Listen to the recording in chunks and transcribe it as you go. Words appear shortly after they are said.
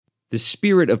The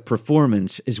spirit of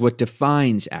performance is what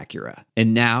defines Acura.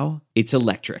 And now, it's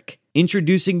electric.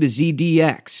 Introducing the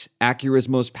ZDX, Acura's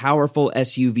most powerful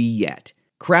SUV yet.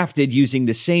 Crafted using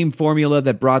the same formula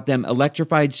that brought them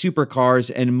electrified supercars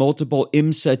and multiple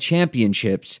IMSA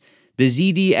championships, the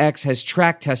ZDX has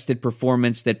track-tested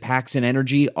performance that packs an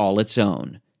energy all its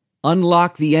own.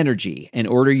 Unlock the energy and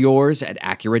order yours at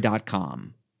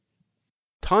Acura.com.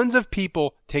 Tons of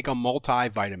people take a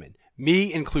multivitamin,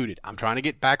 me included. I'm trying to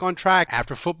get back on track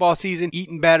after football season,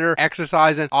 eating better,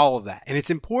 exercising, all of that. And it's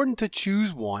important to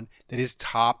choose one that is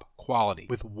top quality.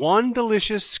 With one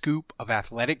delicious scoop of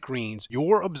Athletic Greens,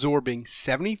 you're absorbing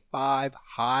 75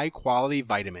 high-quality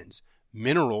vitamins,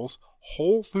 minerals,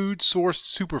 whole food sourced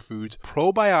superfoods,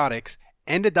 probiotics,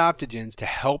 and adaptogens to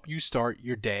help you start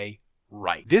your day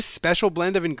right. This special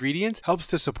blend of ingredients helps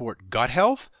to support gut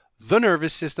health, the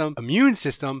nervous system, immune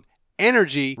system,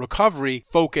 energy, recovery,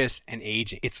 focus, and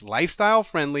aging. It's lifestyle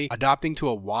friendly, adapting to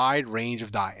a wide range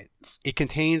of diets. It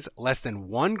contains less than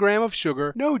 1 gram of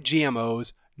sugar, no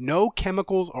GMOs, no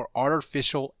chemicals or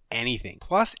artificial anything.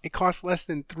 Plus, it costs less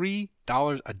than $3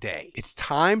 a day. It's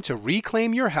time to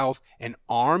reclaim your health and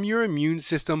arm your immune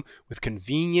system with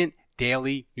convenient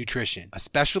daily nutrition,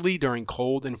 especially during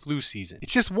cold and flu season.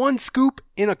 It's just 1 scoop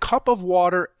in a cup of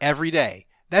water every day.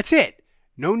 That's it.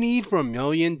 No need for a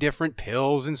million different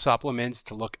pills and supplements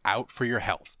to look out for your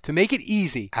health. To make it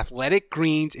easy, Athletic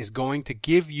Greens is going to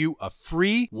give you a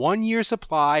free 1-year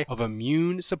supply of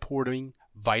immune-supporting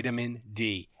vitamin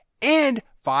D and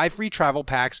 5 free travel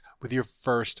packs with your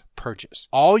first purchase.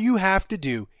 All you have to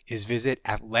do is visit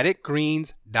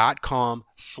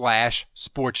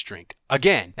athleticgreens.com/sportsdrink.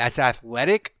 Again, that's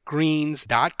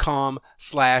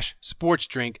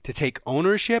athleticgreens.com/sportsdrink to take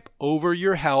ownership over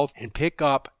your health and pick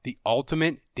up the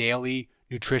ultimate daily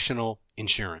nutritional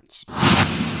insurance.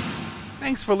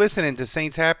 Thanks for listening to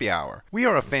Saints Happy Hour. We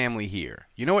are a family here.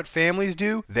 You know what families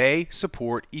do? They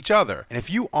support each other. And if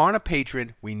you aren't a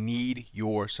patron, we need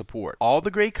your support. All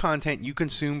the great content you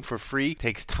consume for free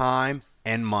takes time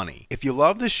and money. If you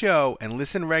love the show and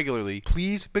listen regularly,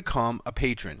 please become a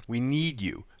patron. We need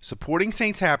you. Supporting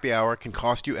Saints Happy Hour can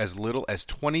cost you as little as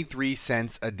 23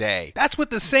 cents a day. That's what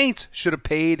the Saints should have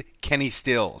paid Kenny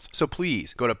Stills. So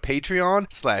please go to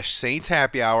Patreon/Saints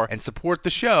Happy Hour and support the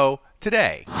show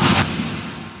today.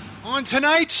 On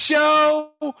tonight's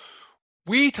show,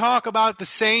 we talk about the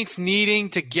Saints needing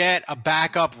to get a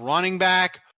backup running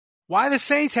back, why the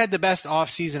Saints had the best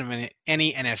offseason of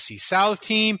any NFC South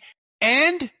team,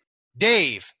 and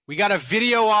Dave, we got a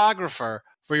videographer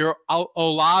for your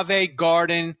Olave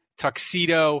Garden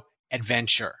tuxedo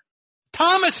adventure.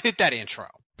 Thomas, hit that intro.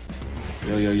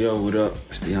 Yo, what up?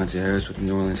 It's Deontay Harris with the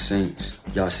New Orleans Saints.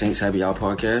 Y'all Saints Happy Hour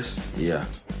podcast? Yeah.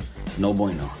 No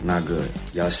bueno, not good.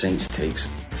 Y'all Saints takes.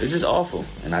 It's just awful.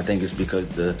 And I think it's because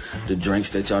the drinks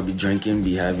that y'all be drinking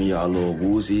be having y'all a little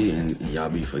woozy and y'all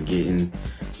be forgetting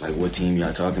like what team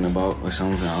y'all talking about or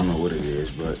something. I don't know what it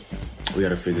is, but we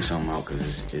gotta figure something out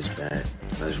because it's bad.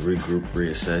 Let's regroup,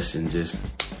 reassess, and just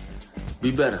be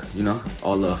better, you know?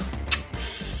 All love.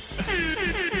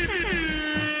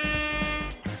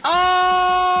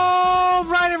 All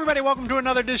right, everybody, welcome to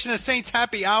another edition of Saints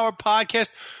Happy Hour podcast.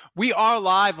 We are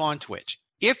live on Twitch.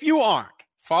 If you aren't,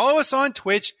 follow us on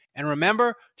Twitch and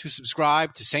remember to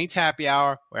subscribe to Saints Happy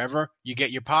Hour wherever you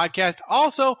get your podcast.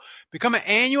 Also, become an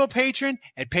annual patron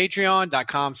at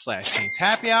patreon.com/Saints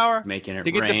Happy Hour. Making it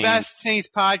to get rain. the best Saints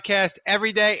podcast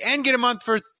every day and get a month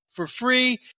for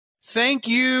free. Thank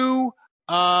you.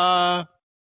 Somebody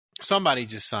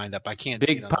just signed up. I can't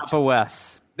see Big Papa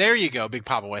Wes. There you go, Big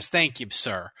Papa West. Thank you,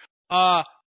 sir. So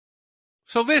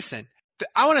listen,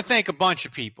 I want to thank a bunch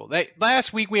of people.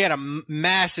 Last week we had a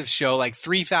massive show, like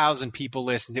 3,000 people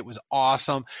listened. It was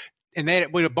awesome. And we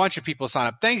had a bunch of people sign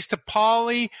up. Thanks to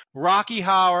Paulie, Rocky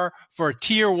Hauer for a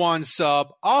tier 1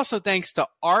 sub. Also thanks to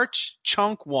Arch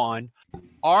Chunk 1,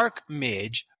 Ark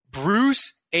Midge,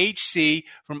 Bruce HC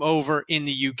from over in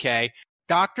the UK,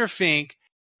 Dr. Fink,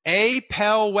 A.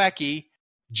 Pelwecky,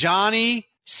 Johnny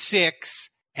 6,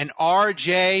 and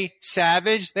RJ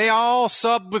Savage. They all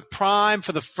subbed with Prime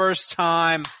for the first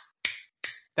time.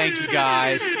 Thank you,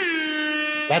 guys.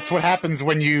 That's what happens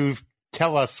when you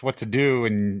tell us what to do,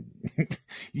 and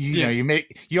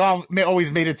you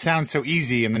always made it sound so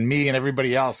easy, and then me and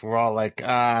everybody else were all like,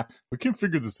 we can't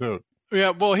figure this out.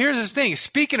 Yeah, well, here's the thing.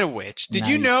 Speaking of which, did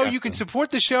you know you can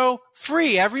support the show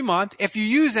free every month if you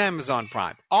use Amazon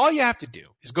Prime? All you have to do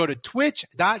is go to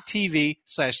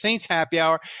twitch.tv/Saints Happy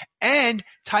Hour and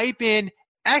type in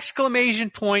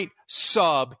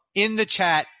 !sub in the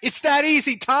chat. It's that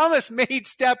easy. Thomas made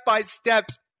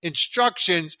step-by-step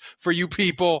instructions for you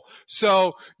people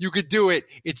so you could do it.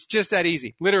 It's just that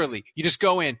easy. Literally, you just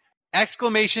go in,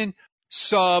 exclamation,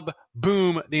 sub,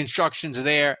 boom, the instructions are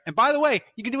there. And by the way,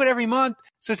 you can do it every month.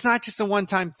 So it's not just a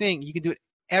one-time thing. You can do it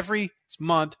every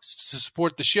month to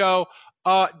support the show.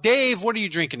 Dave, what are you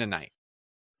drinking tonight?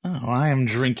 Oh, I am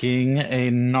drinking a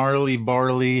Gnarly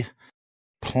Barley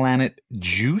Planet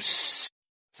Juice.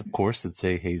 Of course, it's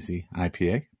a hazy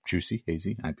IPA. Juicy,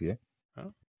 hazy IPA. Oh.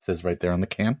 It says right there on the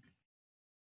can.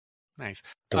 Nice.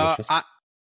 Delicious.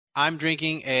 I'm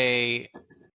drinking a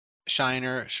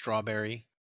Shiner Strawberry.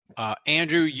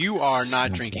 Andrew, you are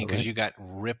not drinking because you got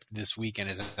ripped this weekend.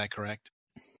 Is that correct?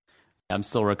 I'm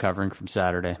still recovering from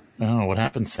Saturday. Oh, what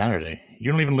happened Saturday?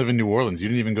 You don't even live in New Orleans. You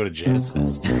didn't even go to Jazz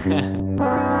Fest.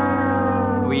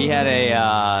 We had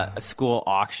a school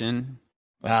auction.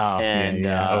 Oh, and,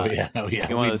 oh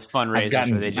yeah. One of those fundraisers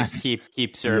where they just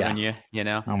keep serving you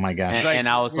know. Oh my gosh! And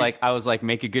I was like,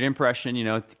 make a good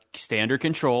impression, stay under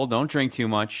control, don't drink too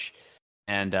much.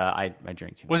 And I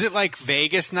drank too much. Was it like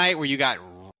Vegas night where you got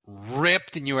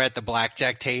ripped and you were at the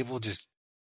blackjack table just?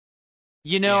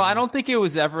 I don't think it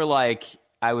was ever like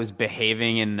I was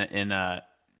behaving in a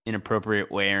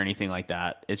inappropriate way or anything like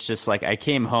that. It's just like I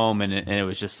came home and it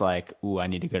was just like, ooh, I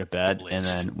need to go to bed. And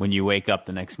then when you wake up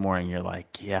the next morning, you're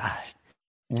like, yeah.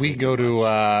 We go to,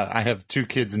 I have 2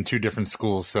 kids in 2 different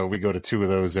schools, so we go to 2 of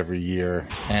those every year.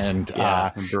 And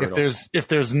if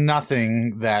there's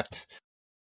nothing that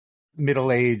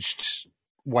middle-aged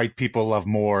white people love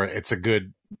more, it's a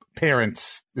good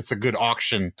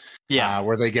auction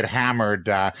where they get hammered.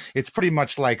 It's pretty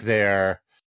much like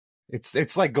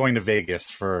it's like going to Vegas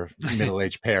for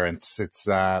middle-aged parents. It's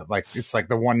like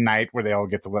the one night where they all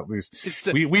get to let loose.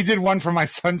 We did one for my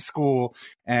son's school,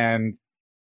 and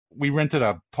we rented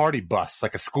a party bus,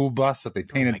 like a school bus that they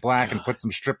painted black and put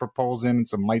some stripper poles in and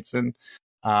some lights in.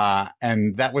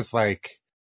 And that was like,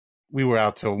 we were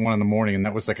out till 1 a.m, and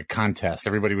that was like a contest.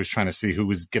 Everybody was trying to see who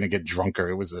was going to get drunker.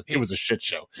 It was a shit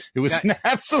show. It was an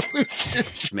absolute shit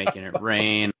show. Making it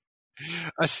rain.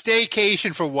 A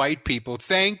staycation for white people.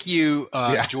 Thank you,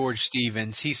 George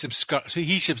Stevens. He subscribed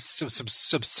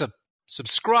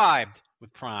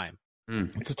with Prime.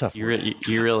 It's a tough one.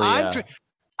 You really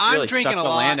I'm drinking a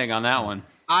lot. Landing on that one.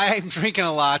 I'm drinking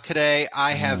a lot today.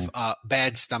 I have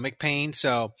bad stomach pain,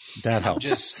 so that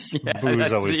helps.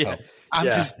 Booze always helps.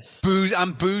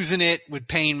 I'm boozing it with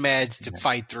pain meds to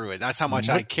fight through it. That's how much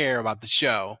I care about the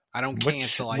show. I don't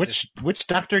cancel. Which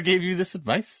doctor gave you this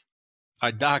advice?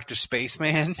 Dr.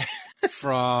 Spaceman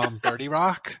from 30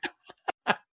 Rock.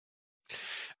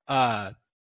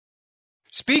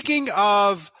 Speaking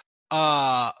of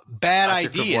bad Dr.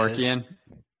 ideas. Kevorkian.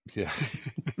 Yeah.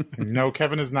 No,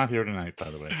 Kevin is not here tonight, by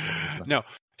the way. No.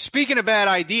 Speaking of bad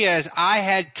ideas, I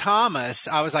had Thomas.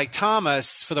 I was like,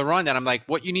 Thomas, for the rundown, I'm like,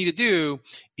 what you need to do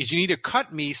is you need to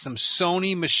cut me some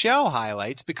Sony Michel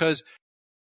highlights because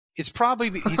it's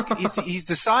probably he's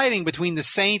deciding between the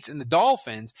Saints and the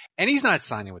Dolphins, and he's not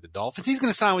signing with the Dolphins. He's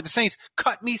going to sign with the Saints.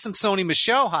 Cut me some Sony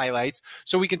Michel highlights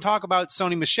so we can talk about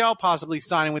Sony Michel possibly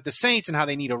signing with the Saints and how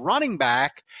they need a running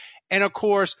back. And, of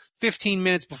course, 15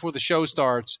 minutes before the show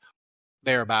starts,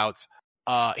 thereabouts,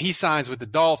 he signs with the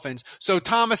Dolphins. So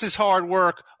Thomas's hard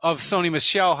work of Sony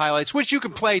Michel highlights, which you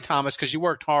can play, Thomas, because you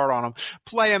worked hard on them.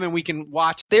 Play them and we can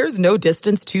watch. There's no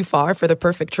distance too far for the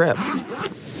perfect trip.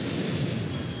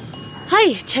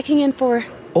 Hi, checking in for...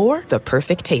 Or the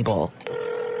perfect table.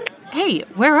 Hey,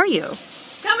 where are you?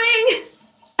 Coming!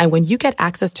 And when you get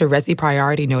access to Resi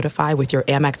Priority Notify with your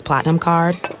Amex Platinum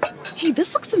card... Hey,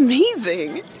 this looks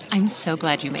amazing. I'm so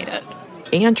glad you made it.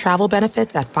 And travel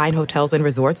benefits at fine hotels and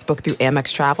resorts booked through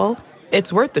Amex Travel,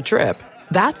 it's worth the trip.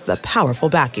 That's the powerful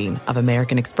backing of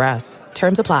American Express.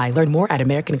 Terms apply. Learn more at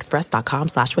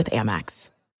americanexpress.com/withAmex.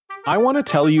 I want to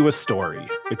tell you a story.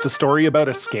 It's a story about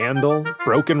a scandal,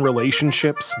 broken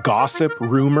relationships, gossip,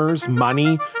 rumors,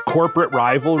 money, corporate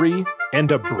rivalry,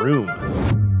 and a broom.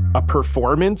 A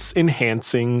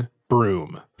performance-enhancing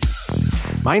broom.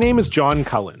 My name is John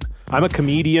Cullen. I'm a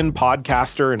comedian,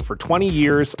 podcaster, and for 20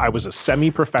 years, I was a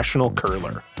semi-professional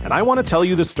curler. And I want to tell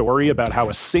you the story about how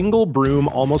a single broom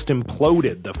almost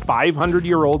imploded the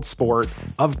 500-year-old sport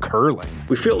of curling.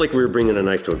 We felt like we were bringing a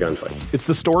knife to a gunfight. It's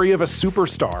the story of a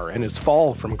superstar and his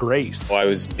fall from grace. Well, I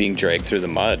was being dragged through the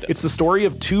mud. It's the story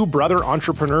of 2 brother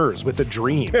entrepreneurs with a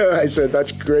dream. I said,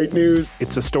 that's great news.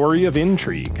 It's a story of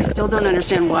intrigue. I still don't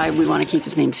understand why we want to keep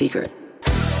his name secret.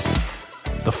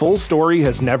 The full story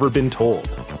has never been told,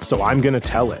 so I'm going to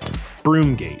tell it.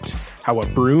 Broomgate, how a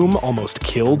broom almost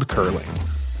killed curling.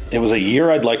 It was a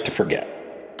year I'd like to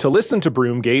forget. To listen to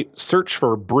Broomgate, search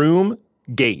for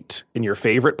Broomgate in your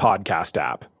favorite podcast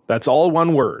app. That's all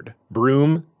one word,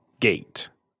 Broomgate. gate.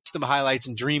 Some highlights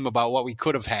and dream about what we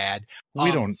could have had.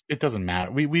 We don't. It doesn't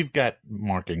matter. We've got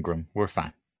Mark Ingram. We're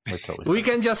fine. We're totally fine. We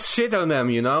can just shit on them,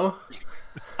 on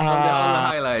the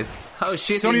highlights. How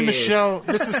shitty Sony Michel.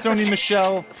 This is Sony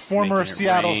Michel, former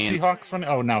Seattle Seahawks runner.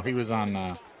 Oh no, he was on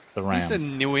the Rams.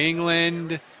 He's in New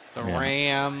England, the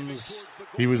Rams.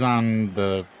 He was on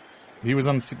the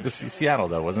Seattle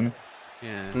though, wasn't he?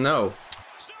 Yeah. No.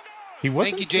 He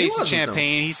wasn't. Thank you, Jason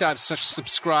Champagne. He's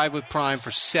subscribed with Prime for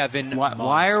 7 months.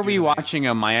 Why are we watching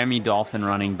a Miami Dolphin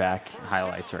running back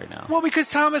highlights right now? Well, because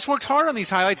Thomas worked hard on these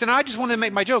highlights, and I just wanted to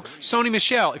make my joke. Sony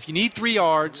Michel, if you need 3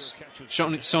 yards,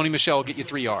 Sony Michel will get you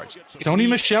 3 yards. Sony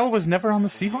Michel was never on the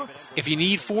Seahawks? If you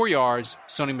need 4 yards,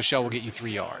 Sony Michel will get you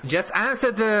 3 yards. Just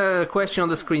answer the question on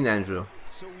the screen, Andrew.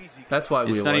 That's why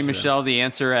we Is Sony Michel the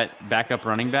answer at backup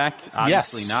running back?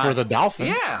 Obviously yes, not. for the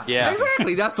Dolphins. Yeah,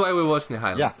 exactly. That's why we're watching the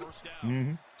highlights. Yeah.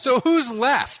 Mm-hmm. So who's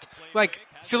left? Like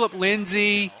Philip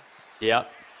Lindsay? Yep.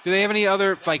 Do they have any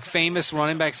other famous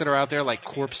running backs that are out there, like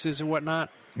corpses or whatnot?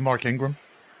 Mark Ingram.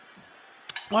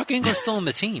 Mark Ingram's still on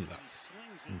the team, though.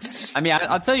 I mean,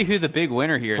 I'll tell you who the big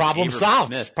winner here is. Problem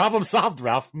solved. Smith. Problem solved,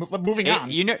 Ralph. Moving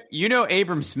on. You know,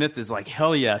 Abram Smith is like,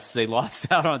 hell yes, they lost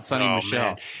out on Sony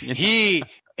Michel. You know?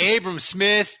 Abram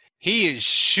Smith, he is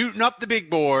shooting up the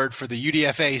big board for the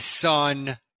UDFA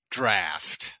Sun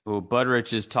draft. Oh,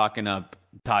 Budrich is talking up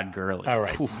Todd Gurley. All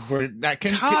right.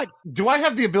 Do I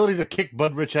have the ability to kick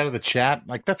Budrich out of the chat?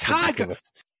 Like, that's ridiculous.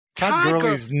 Todd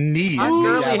Gurley's knees.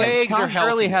 Todd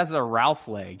Gurley has a Ralph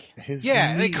leg.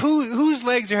 Like whose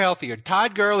legs are healthier,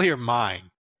 Todd Gurley or mine?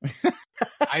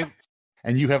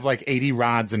 And you have like 80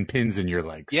 rods and pins in your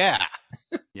legs. Yeah.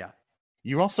 Yeah.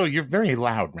 You're very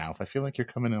loud, Ralph. I feel like you're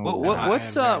coming in a little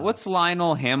what's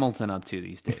Lionel Hamilton up to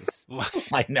these days?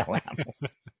 Lionel Hamilton.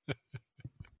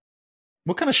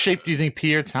 What kind of shape do you think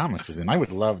Pierre Thomas is in? I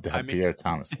would love to have Pierre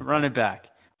Thomas. Run it back.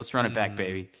 Let's run it back,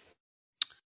 baby.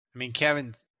 I mean,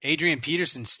 Adrian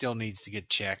Peterson still needs to get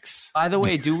checks. By the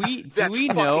way, do we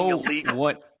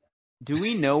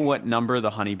know what number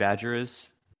the Honey Badger is?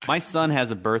 My son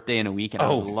has a birthday in a week, and I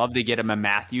would love to get him a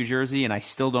Matthew jersey, and I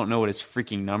still don't know what his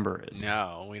freaking number is.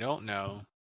 No, we don't know.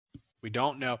 We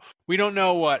don't know. We don't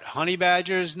know what Honey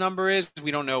Badger's number is.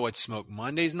 We don't know what Smoke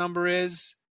Monday's number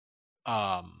is.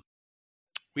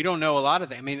 We don't know a lot of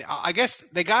things. I mean, I guess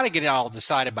they got to get it all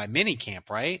decided by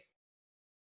minicamp, right?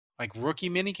 Like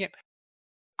rookie minicamp.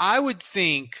 I would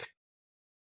think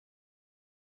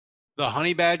the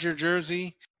Honey Badger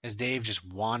jersey, as Dave just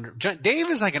wandered. Dave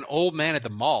is like an old man at the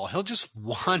mall. He'll just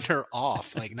wander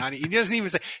off. Like he doesn't even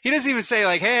say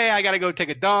like, "Hey, I got to go take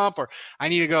a dump," or "I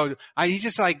need to go." He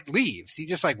just like leaves. He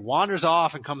just like wanders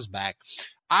off and comes back.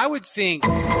 I would think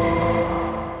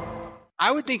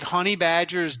Honey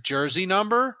Badger's jersey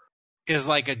number is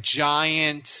like a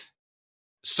giant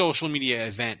social media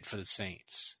event for the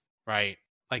Saints, right?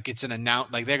 Like it's an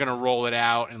announce, like they're gonna roll it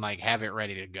out and like have it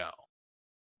ready to go,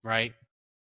 right?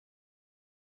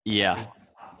 Yeah,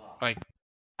 like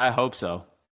I hope so.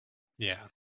 Yeah,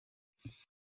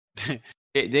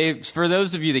 Dave. For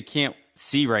those of you that can't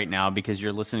see right now because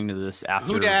you're listening to this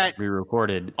after we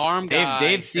recorded,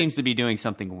 Dave seems to be doing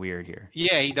something weird here.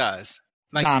 Yeah, he does.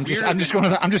 Like I'm just going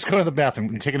to the bathroom.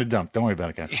 I'm taking a dump. Don't worry about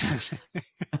it, guys.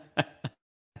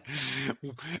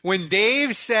 When Dave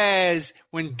is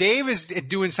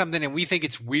doing something and we think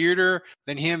it's weirder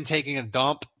than him taking a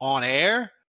dump on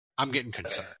air, I'm getting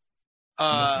concerned.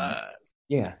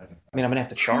 Yeah. I mean, I'm going to have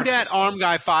to charge. Who that Arm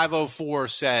Guy 504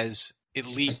 says it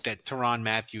leaked that Tyrann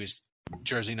Mathieu is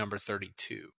jersey number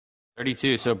 32.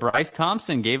 32. So Bryce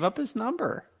Thompson gave up his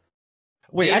number.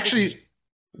 Wait, actually,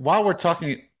 while we're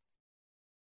talking,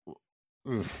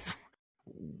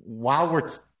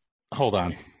 hold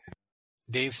on.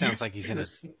 Dave sounds like he's in a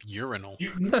urinal.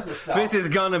 This is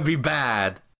gonna be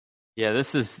bad. Yeah,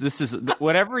 this is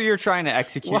whatever you're trying to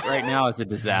execute right now is a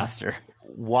disaster.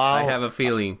 I have a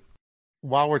feeling.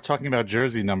 While we're talking about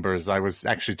jersey numbers, I was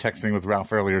actually texting with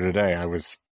Ralph earlier today. I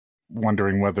was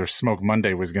wondering whether Smoke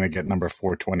Monday was going to get number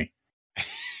 420.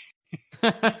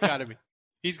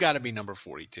 He's got to be number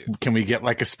 42. Can we get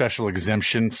like a special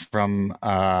exemption from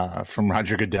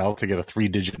Roger Goodell to get a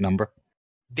 3-digit number?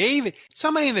 David,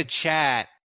 somebody in the chat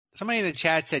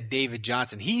said David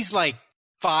Johnson. He's like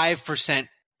 5%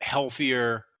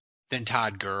 healthier than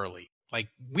Todd Gurley. Like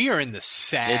we are in the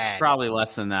sad. It's probably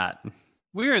less than that.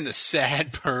 We're in the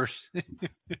sad person.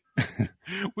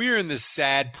 We're in the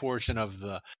sad portion of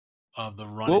the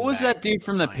run. What was that dude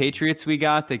from the Patriots we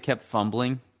got that kept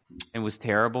fumbling and was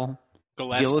terrible?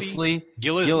 Gillislee.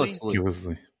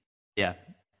 Yeah.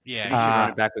 Yeah. You should run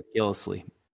it back with Gillislee.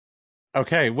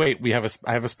 Okay, wait.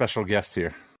 I have a special guest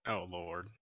here. Oh Lord.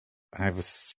 I have a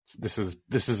This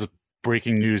is a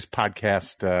breaking news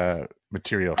podcast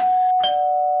material.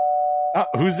 Oh,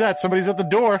 who's that? Somebody's at the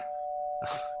door.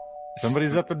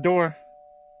 Somebody's at the door.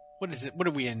 What is it? What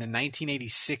are we in, the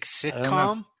 1986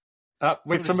 sitcom?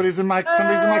 Wait, somebody's in my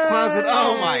closet.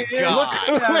 Oh my God!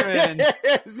 Look who it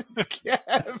is.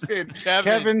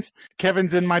 Kevin.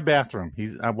 Kevin's in my bathroom.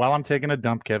 He's while I'm taking a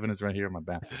dump. Kevin is right here in my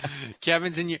bathroom.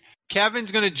 Kevin's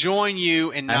going to join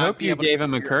you, and I hope you gave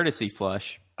him a courtesy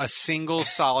flush. A single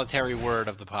solitary word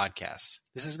of the podcast.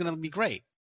 This is going to be great.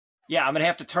 Yeah, I'm going to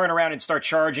have to turn around and start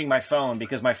charging my phone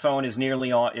because my phone is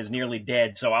nearly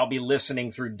dead. So I'll be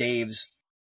listening through Dave's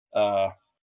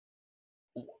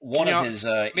his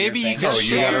maybe you can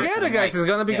share together, guys. It's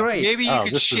gonna be great. Maybe you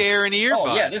could share an earbud.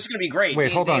 Oh yeah, this is gonna be great.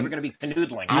 Wait, hold on. We're gonna be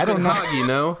canoodling. I don't know. You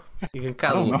know, you can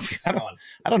cuddle. I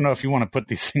don't know if you want to put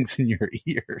these things in your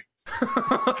ear.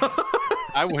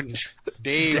 I wouldn't.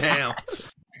 Dave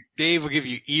will give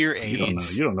you ear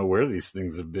aids. You don't know where these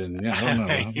things have been. Yeah, I don't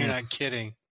know. You're not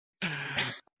kidding.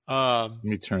 Let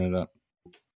me turn it up.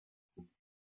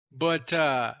 But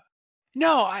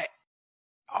no,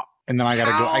 and then I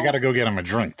gotta go get him a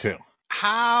drink too.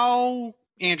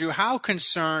 Andrew, how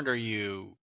concerned are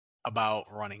you about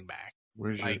running back?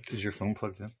 Is your phone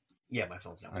plugged in? Yeah, my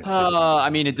phone's not. I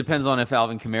mean, it depends on if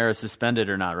Alvin Kamara is suspended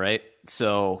or not, right?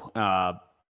 So,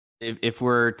 if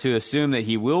we're to assume that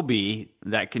he will be,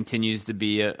 that continues to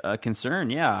be a concern.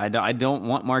 Yeah, I don't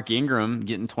want Mark Ingram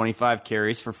getting 25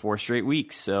 carries for 4 straight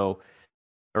weeks, or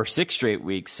 6 straight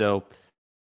weeks. So,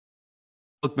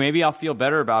 look, maybe I'll feel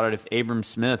better about it if Abram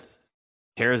Smith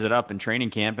tears it up in training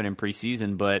camp and in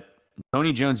preseason, but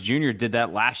Tony Jones Jr. did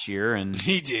that last year, and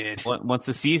he did. Once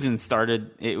the season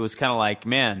started, it was kind of like,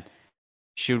 man,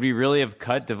 should we really have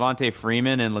cut Devontae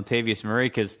Freeman and Latavius Murray?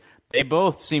 Because they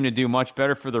both seem to do much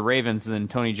better for the Ravens than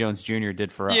Tony Jones Jr.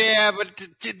 did for us. Yeah, but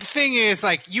the thing is,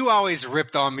 like, you always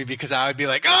ripped on me because I would be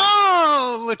like,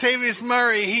 oh, Latavius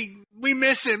Murray, we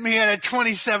miss him. He had a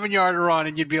 27-yard run,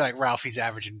 and you'd be like, Ralph, he's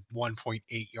averaging 1.8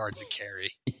 yards a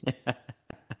carry.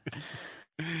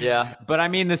 Yeah, but I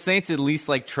mean, the Saints at least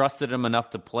trusted him enough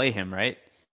to play him, right?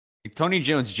 Tony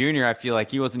Jones Jr., I feel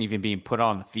like he wasn't even being put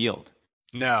on the field.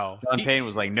 No. John Payne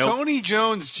was like, nope. Tony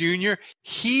Jones Jr.,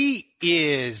 he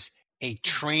is a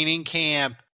training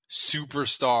camp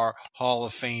superstar Hall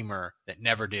of Famer that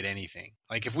never did anything.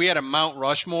 Like, if we had a Mount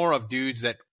Rushmore of dudes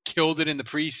that killed it in the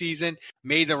preseason,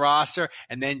 made the roster,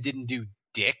 and then didn't do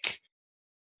dick,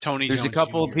 There's a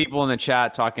couple of people in the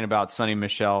chat talking about Sonny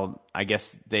Michel. I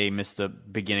guess they missed the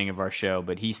beginning of our show,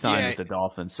 but he signed with the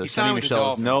Dolphins. So Sonny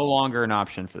Michel is no longer an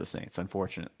option for the Saints,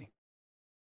 unfortunately.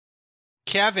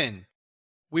 Kevin,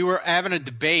 we were having a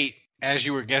debate as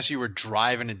you were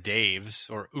driving to Dave's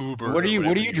or Uber. What are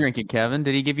you drinking, Kevin?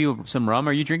 Did he give you some rum?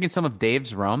 Are you drinking some of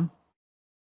Dave's rum?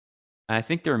 I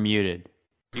think they're muted.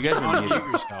 You guys are muted.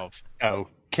 Yourself. Oh,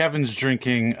 Kevin's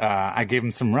drinking. I gave him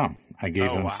some rum. I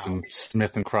gave him some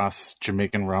Smith & Cross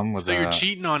Jamaican rum. So you're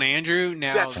cheating on Andrew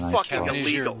now? That's fucking Kevin illegal.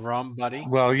 Is your rum buddy?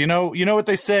 Well, you know what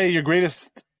they say. Your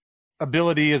greatest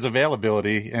ability is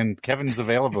availability, and Kevin's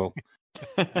available.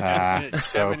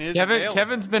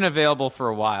 Kevin's been available for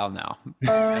a while now.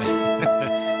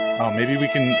 Maybe we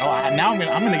can. Now I'm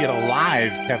gonna get a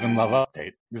live Kevin Love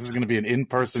update. This is gonna be an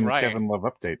in-person Kevin Love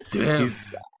update. Damn.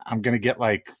 I'm gonna get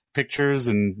pictures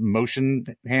and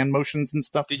hand motions and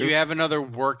stuff. Did you have another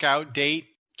workout date,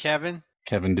 Kevin?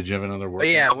 Kevin, did you have another workout?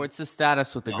 Yeah, what's the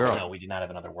status with the girl? No, we did not have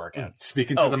another workout.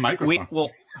 Speaking to the microphone.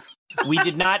 We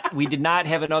did not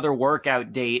have another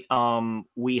workout date.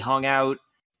 We hung out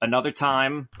another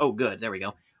time. Oh, good. There we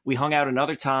go. We hung out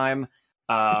another time.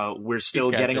 We're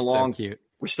still getting along. So cute.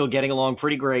 We're still getting along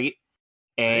pretty great.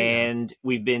 And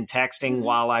we've been texting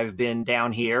while I've been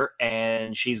down here,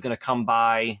 and she's going to come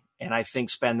by and I think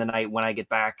spend the night when I get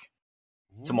back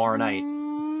tomorrow night.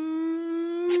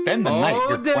 Spend the night?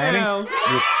 You're planning on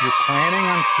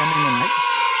spending the night?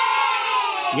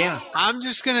 Yeah. I'm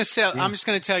just going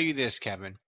to tell you this,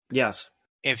 Kevin. Yes.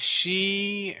 If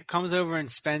she comes over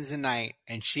and spends the night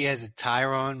and she has a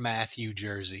Tyrann Mathieu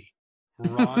jersey,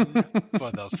 run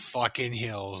for the fucking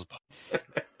hills.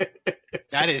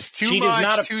 That is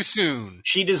too soon.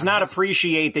 She does not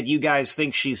appreciate that you guys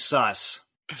think she's sus.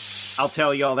 I'll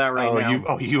tell you all that right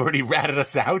now. You already ratted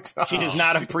us out? She does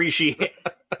not appreciate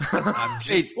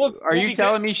Are you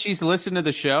telling me she's listened to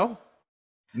the show?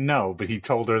 No, but he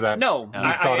told her that. No,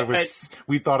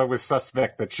 we thought it was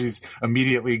suspect that she's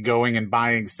immediately going and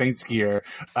buying Saints gear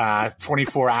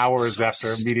 24 hours after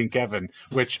meeting Kevin,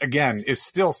 which again is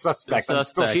still suspect.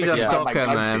 She's a stalker,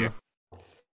 man. Here.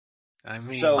 I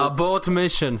mean, abort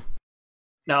mission.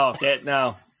 No.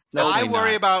 I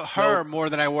worry about her more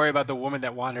than I worry about the woman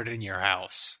that wandered in your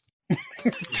house.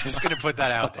 Just going to put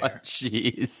that out there.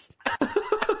 Jeez.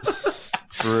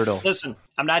 Brutal. Listen,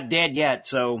 I'm not dead yet,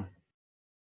 so.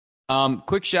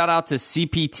 Quick shout out to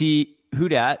CPT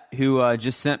Houdat, who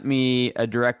just sent me a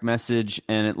direct message,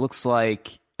 and it looks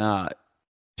like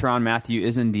Tyrann Mathieu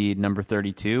is indeed number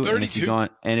 32. 32.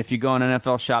 And if you go on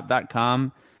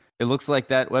NFLshop.com, it looks like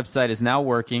that website is now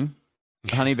working.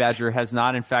 Honey Badger has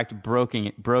not, in fact,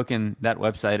 broken that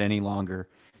website any longer,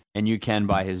 and you can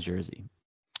buy his jersey.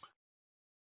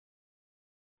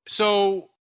 So,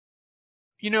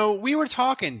 we were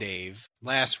talking, Dave,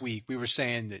 last week. We were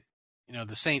saying that,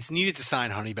 the Saints needed to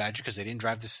sign Honey Badger because they didn't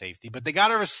drive to safety, but they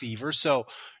got a receiver. So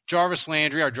Jarvis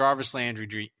Landry, our Jarvis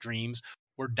Landry dreams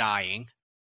were dying.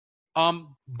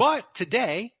 But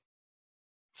today,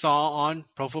 saw on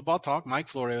Pro Football Talk, Mike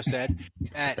Florio said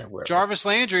that Jarvis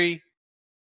Landry,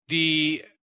 the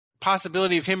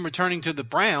possibility of him returning to the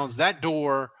Browns, that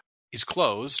door is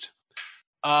closed.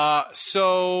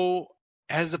 So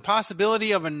has the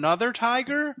possibility of another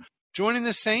Tiger joining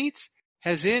the Saints,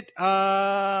 has it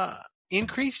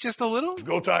increased just a little?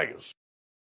 Go Tigers.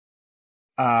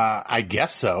 I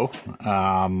guess so.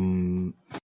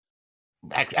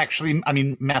 Actually, I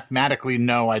mean, mathematically,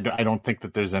 no, I don't think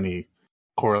that there's any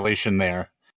correlation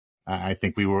there. I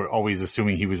think we were always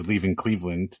assuming he was leaving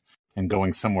Cleveland and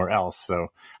going somewhere else. So,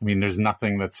 I mean, there's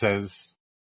nothing that says,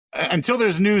 until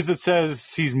there's news that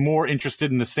says he's more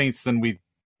interested in the Saints than we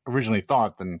originally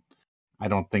thought, then I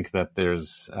don't think that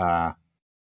there's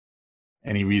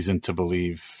any reason to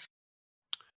believe.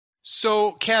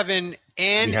 So, Kevin,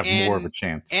 we have more of a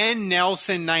chance. And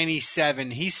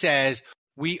Nelson97, he says,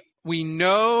 we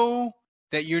know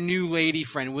that your new lady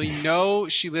friend, we know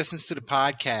she listens to the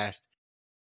podcast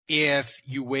if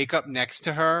you wake up next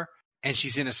to her and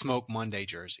she's in a Smoke Monday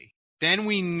jersey. Then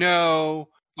we know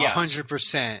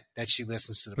 100% that she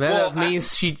listens to the podcast. Well, that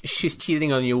means she's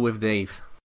cheating on you with Dave.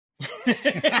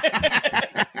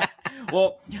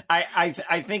 Well,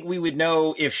 I think we would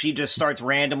know if she just starts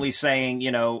randomly saying,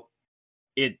 are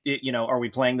we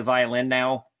playing the violin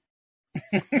now?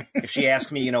 If she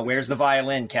asks me, where's the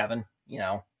violin, Kevin?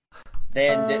 Then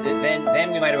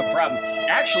we might have a problem.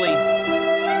 Actually,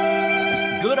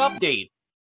 good update.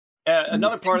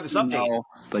 Another part of this update. Know,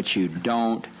 but you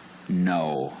don't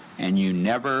know, and you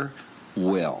never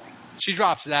will. She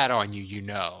drops that on you,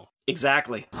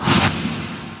 Exactly.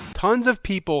 Tons of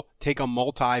people take a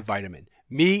multivitamin,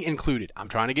 me included. I'm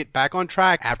trying to get back on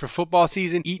track after football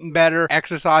season, eating better,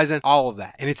 exercising, all of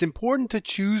that. And it's important to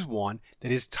choose one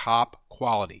that is top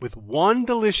quality. With one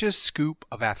delicious scoop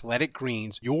of Athletic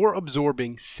Greens, you're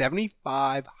absorbing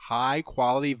 75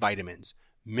 high-quality vitamins,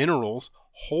 minerals,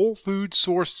 whole food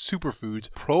sourced superfoods,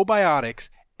 probiotics,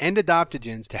 and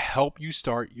adaptogens to help you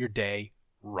start your day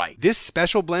right. This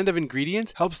special blend of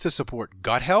ingredients helps to support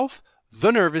gut health,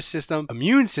 the nervous system,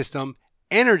 immune system,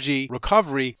 energy,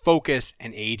 recovery, focus,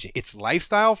 and aging. It's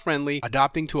lifestyle friendly,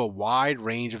 adapting to a wide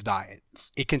range of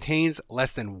diets. It contains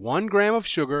less than 1 gram of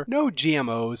sugar, no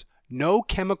GMOs, no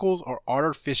chemicals or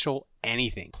artificial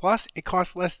anything. Plus, it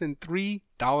costs less than $3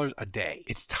 a day.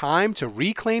 It's time to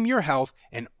reclaim your health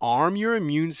and arm your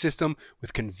immune system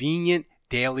with convenient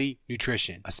daily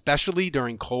nutrition, especially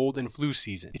during cold and flu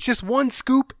season. It's just 1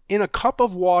 scoop in a cup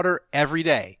of water every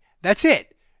day. That's it.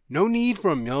 No need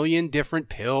for a million different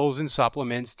pills and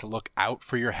supplements to look out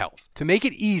for your health. To make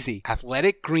it easy,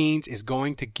 Athletic Greens is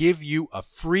going to give you a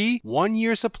free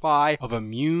 1-year supply of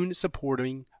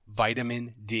immune-supporting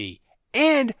vitamin D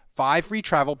and 5 free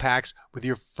travel packs with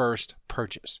your first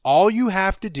purchase. All you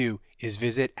have to do is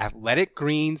visit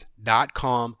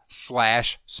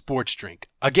athleticgreens.com/sportsdrink.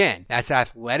 Again, that's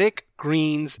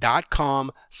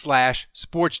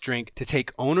athleticgreens.com/sportsdrink to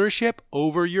take ownership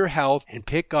over your health and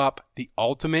pick up the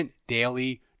ultimate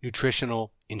daily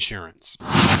nutritional insurance.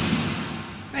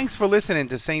 Thanks for listening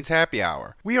to Saints Happy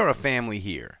Hour. We are a family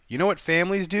here. You know what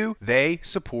families do? They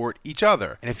support each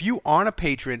other. And if you aren't a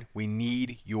patron, we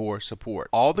need your support.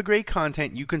 All the great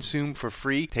content you consume for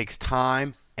free takes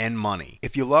time and money.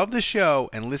 If you love the show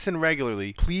and listen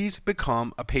regularly, please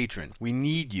become a patron. We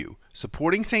need you.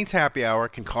 Supporting Saints Happy Hour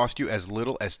can cost you as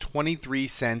little as 23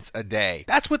 cents a day.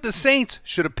 That's what the Saints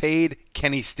should have paid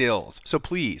Kenny Stills. So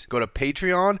please go to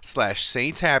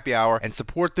Patreon/Saints Happy Hour and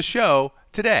support the show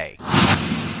today.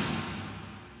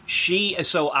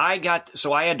 So I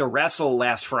had to wrestle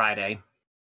last Friday.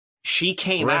 She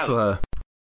came out.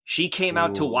 She came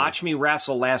out to watch me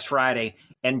wrestle last Friday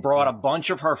and brought a bunch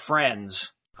of her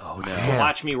friends to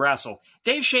watch me wrestle.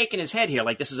 Dave's shaking his head here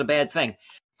like this is a bad thing.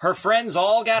 Her friends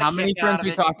all got a kick out of it. How many friends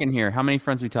we talking here? How many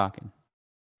friends we talking?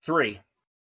 3.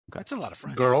 That's a lot of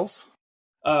friends. Girls?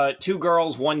 2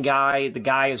 girls, 1 guy. The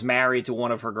guy is married to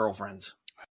one of her girlfriends.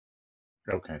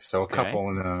 Okay, so a couple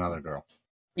and then another girl.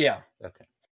 Yeah. Okay.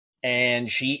 And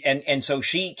so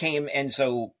she came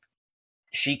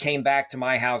back to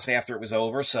my house after it was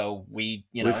over. So we,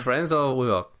 With friends or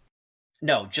with?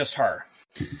 No, just her.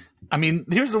 I mean,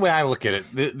 here's the way I look at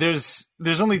it. There's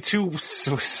only two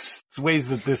ways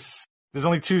that there's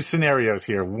only two scenarios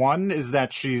here. One is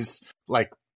that she's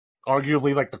like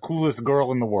arguably like the coolest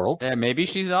girl in the world. Yeah, maybe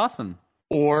she's awesome.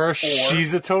 Or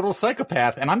she's a total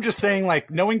psychopath. And I'm just saying, like,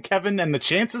 knowing Kevin and the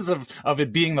chances of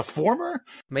it being the former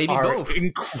maybe are both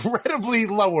incredibly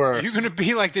lower. You're going to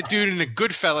be like the dude in the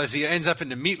Goodfellas. He ends up in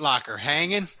the meat locker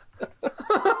hanging.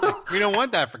 We don't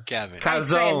want that for Kevin.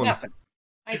 Calzone.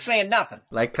 I ain't saying nothing.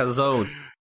 Like calzone.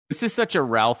 This is such a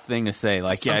Ralph thing to say.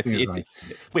 Like, Something yeah,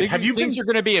 Wait, have you things are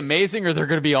going to be amazing or they're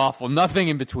going to be awful. Nothing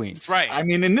in between. That's right. I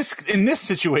mean, in this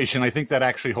situation, I think that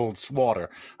actually holds water.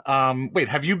 Wait,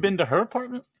 have you been to her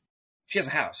apartment? She has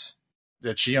a house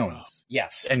That she owns?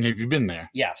 Yes. And have you been there?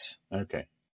 Yes. Okay.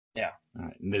 Yeah. All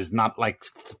right. And there's not like,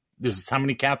 how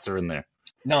many cats are in there?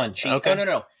 None. Okay.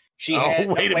 No. She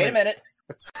wait a minute.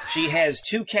 She has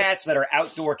 2 cats that are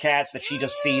outdoor cats that she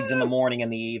just feeds in the morning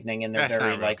and the evening, and they're That's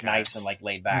very not like real nice cats. and like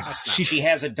laid back. She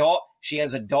has a dog. She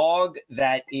has a dog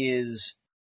that is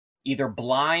either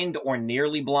blind or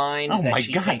nearly blind. Oh that my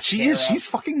she God, takes she care is. of. She's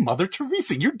fucking Mother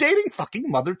Teresa. You're dating fucking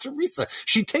Mother Teresa.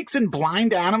 She takes in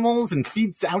blind animals and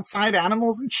feeds outside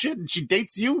animals and shit, and she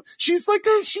dates you. She's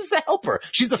she's a helper.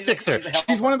 She's a fixer.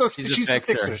 She's one of those. She's a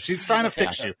fixer. She's trying to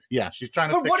fix you. Yeah, she's trying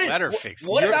to fix you.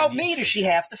 What about me does she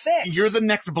have to fix? You're the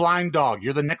next blind dog.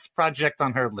 You're the next project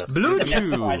on her list.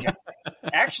 Bluetooth.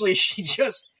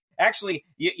 Actually,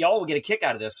 y'all will get a kick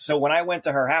out of this. So when I went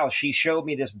to her house, she showed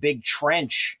me this big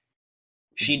trench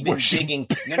she'd been digging.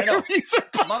 No,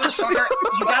 motherfucker!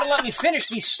 You gotta let me finish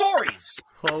these stories.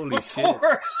 Holy shit!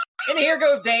 And here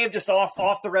goes Dave, just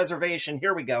off the reservation.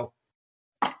 Here we go.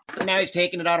 Now he's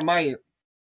taking it out of my ear.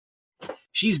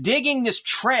 She's digging this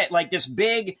trench, like this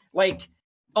big, like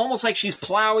almost like she's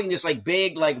plowing this like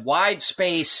big, like wide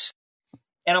space.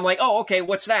 And I'm like, oh, okay,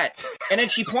 what's that? And then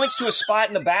she points to a spot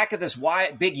in the back of this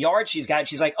big yard she's got. And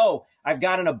she's like, oh, I've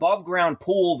got an above ground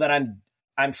pool that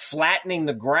I'm flattening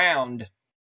the ground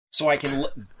so I can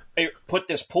put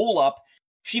this pool up.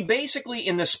 She basically,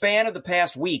 in the span of the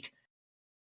past week,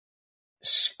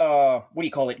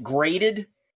 graded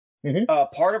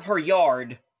part of her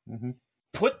yard,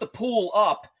 put the pool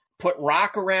up, put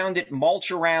rock around it, mulch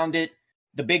around it,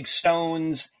 the big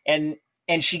stones, and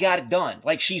she got it done.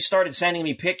 Like, she started sending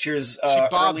me pictures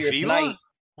earlier tonight.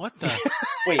 What the?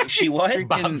 Wait, she what?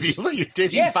 Bob Vila? You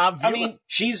did? Yeah, Bob Vila? I mean,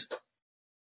 she's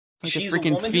a a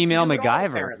freaking woman female who can do it all, MacGyver.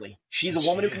 apparently. She's a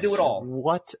woman who can do it all.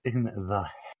 What in the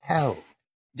hell?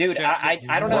 Dude,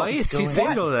 I don't know. Why is she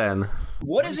single then?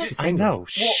 What is it? I know.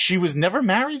 She was never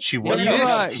married. She was.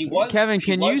 She was. Kevin,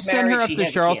 she can was you send her married. up She to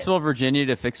has a Charlottesville, kid. Virginia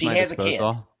to fix She my has a kid.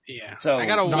 disposal? Yeah. So I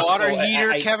got a water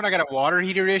heater, Kevin. I got a water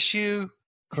heater issue.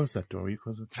 Close that door. You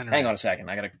close it. Hang on a second.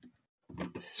 I gotta.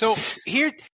 So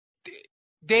here,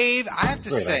 Dave, I have to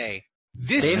say,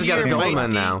 this Dave's year got a might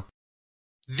doorman be, now.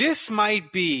 This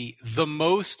might be the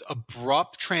most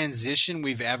abrupt transition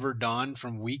we've ever done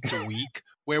from week to week,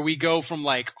 where we go from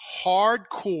like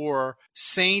hardcore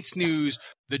Saints news,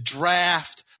 the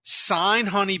draft, sign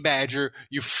Honey Badger,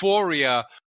 Euphoria.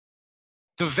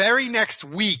 The very next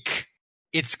week,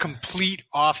 it's complete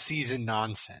off-season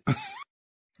nonsense.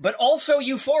 But also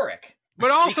euphoric. But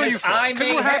also Because euphoric.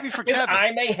 Because we're happy for Kevin.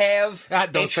 I may have.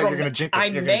 Don't say you're going to jinx it. I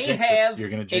You're gonna may jinx it. have You're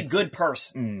gonna a jinx good it.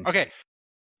 person. Okay,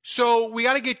 so we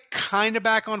got to get kind of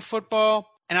back on football,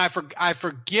 and I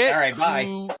forget All right,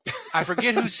 bye. I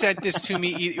forget who sent this to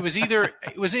me. It was a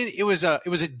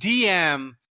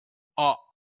DM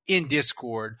in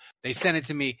Discord. They sent it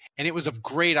to me, and it was a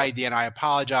great idea. And I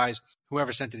apologize,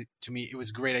 whoever sent it to me. It was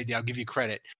a great idea. I'll give you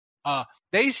credit.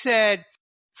 They said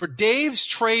for Dave's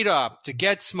trade up to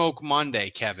get Smoke Monday,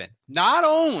 Kevin, not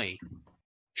only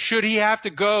should he have to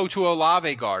go to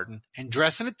Olave Garden and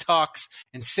dress in a tux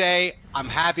and say, I'm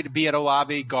happy to be at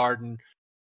Olave Garden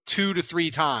 2 to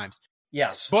 3 times.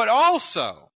 Yes. But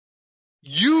also,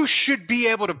 you should be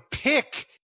able to pick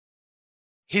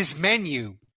his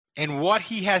menu and what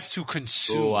he has to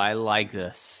consume. Oh, I like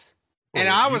this. And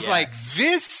I was like,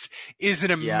 this is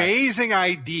an amazing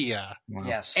idea.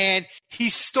 Yes. And he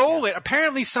stole it.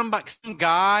 Apparently some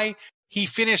guy, he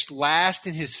finished last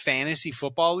in his fantasy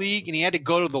football league, and he had to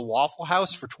go to the Waffle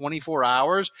House for 24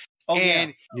 hours.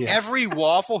 And every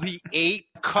waffle he ate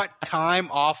cut time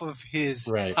off of his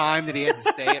time that he had to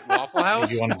stay at Waffle House.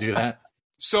 Do you want to do that?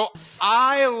 So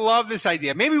I love this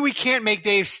idea. Maybe we can't make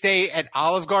Dave stay at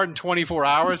Olive Garden 24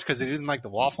 hours because it isn't like the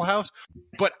Waffle House.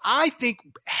 But I think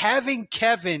having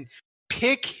Kevin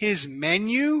pick his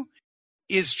menu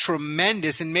is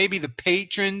tremendous, and maybe the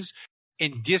patrons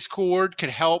in Discord could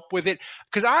help with it.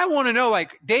 Because I want to know,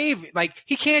 like, Dave, like,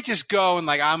 he can't just go and,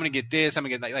 like, I'm going to get this, I'm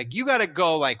going to get that. Like, you got to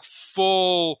go, like,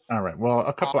 full. All right.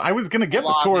 Well, I was going to get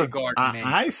the tour.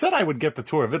 I said I would get the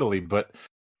tour of Italy, but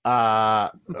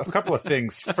a couple of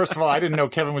things. First of all, I didn't know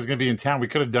Kevin was going to be in town. We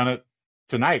could have done it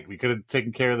tonight. We could have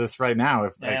taken care of this right now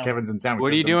if Kevin's in town.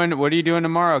 What are you doing? What are you doing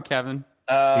tomorrow, Kevin?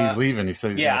 He's leaving. He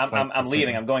said, I'm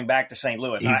leaving. I'm going back to St.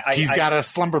 Louis. He's got a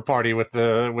slumber party with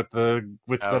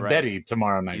Betty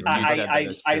tomorrow night.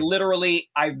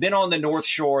 I've been on the North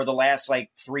Shore the last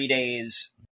like 3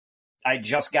 days. I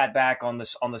just got back on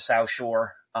the South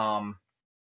Shore.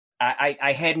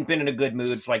 I hadn't been in a good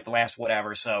mood for like the last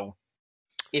whatever, so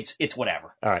it's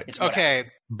whatever. All right. It's whatever.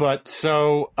 Okay. But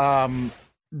so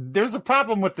there's a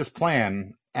problem with this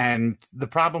plan, and the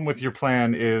problem with your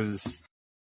plan is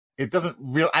it doesn't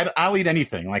I'll eat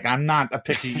anything. Like, I'm not a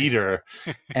picky eater.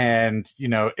 And, you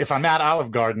know, if I'm at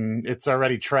Olive Garden, it's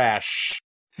already trash.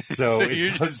 So you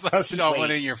just like shove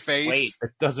it in your face. It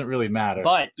doesn't really matter.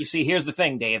 But you see, here's the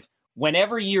thing, Dave.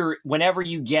 Whenever you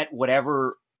get what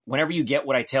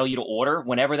I tell you to order,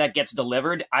 whenever that gets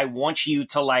delivered, I want you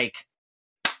to like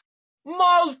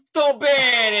molto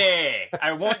bene.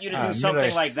 I want you to do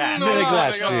something like that.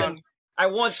 I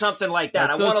want something like that.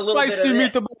 That's I want a little bit of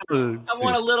this. Meatballs. I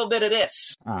want a little bit of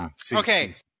this.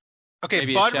 Okay.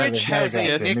 Budrich has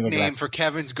a nickname for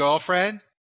Kevin's girlfriend,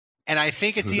 and I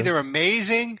think it's either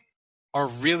amazing or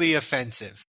really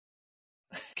offensive.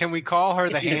 Can we call her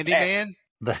the handyman?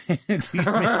 The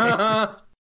handyman.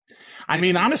 I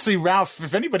mean, honestly, Ralph,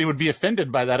 if anybody would be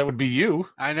offended by that, it would be you.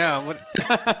 I know.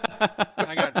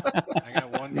 I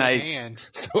got one nice hand.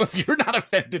 So if you're not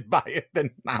offended by it,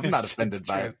 then I'm not offended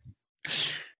by it.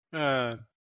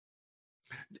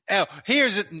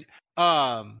 Here's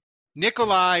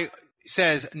Nikolai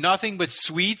says nothing but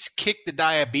sweets kick the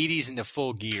diabetes into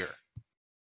full gear.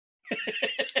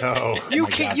 You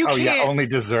can't. Yeah, only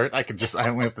dessert. I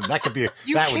only have to, that could be.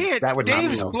 That would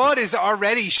Dave's blood is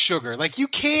already sugar. Like, you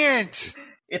can't.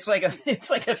 It's like a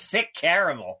thick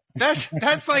caramel.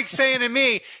 That's like saying to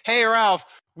me, "Hey Ralph,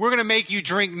 we're gonna make you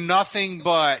drink nothing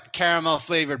but caramel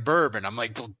flavored bourbon." I'm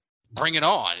like, bring it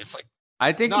on. It's like,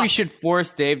 I think we should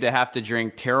force Dave to have to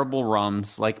drink terrible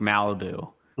rums like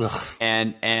Malibu,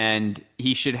 and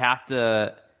he should have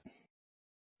to.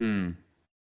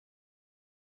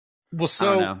 Well,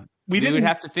 so we would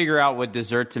have to figure out what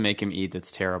dessert to make him eat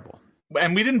that's terrible.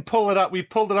 And we didn't pull it up. We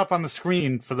pulled it up on the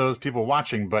screen for those people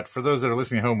watching, but for those that are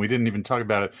listening at home, we didn't even talk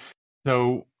about it.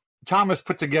 So Thomas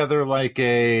put together like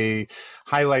a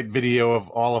highlight video of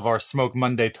all of our Smoke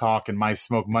Monday talk and my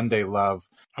Smoke Monday love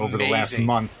over the last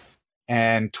month,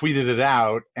 and tweeted it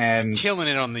out, and he's killing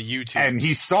it on the YouTube. And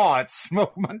he saw it.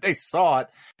 Smoke Monday saw it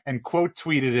and quote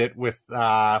tweeted it with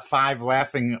 5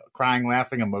 crying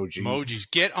laughing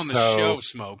emojis. Get on the show,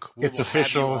 Smoke. It's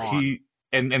official.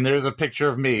 And there's a picture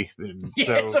of me.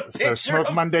 So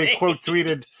Smoke Monday quote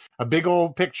tweeted a big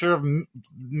old picture of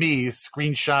me,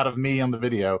 screenshot of me on the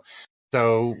video.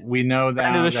 So we know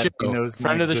that he knows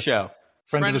friend of the show.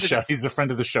 Friend of the show. He's a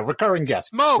friend of the show. Recurring guest.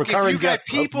 Smoke, if you got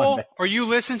people or you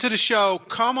listen to the show,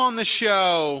 come on the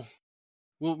show.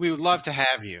 We would love to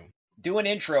have you. Do an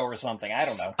intro or something. I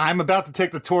don't know. I'm about to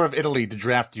take the tour of Italy to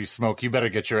draft you, Smoke. You better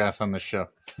get your ass on this show.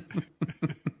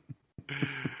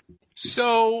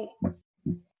 So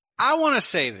I want to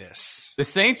say this. The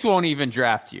Saints won't even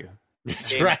draft you.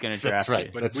 That's right. That's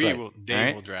right. But Dave will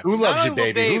draft you. Who loves you,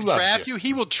 baby? Dave draft you.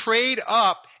 He will trade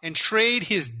up and trade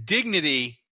his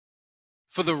dignity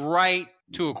for the right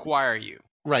to acquire you.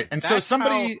 Right. And so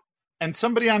somebody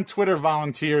on Twitter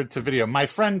volunteered to video. My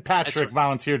friend Patrick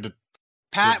volunteered to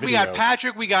we got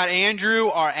Patrick, we got Andrew,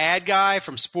 our ad guy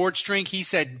from Sports Drink. He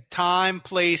said time,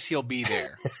 place, he'll be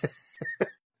there.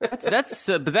 But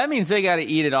that means they got to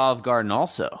eat at Olive Garden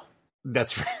also.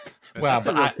 That's right. Well, that's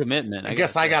a real commitment. I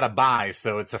guess I got to buy,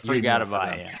 so it's a free. You got to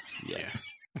buy, yeah.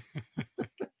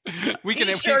 We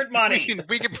T-shirt money.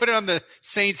 We can put it on the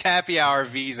Saints Happy Hour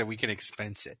Visa. We can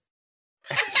expense it.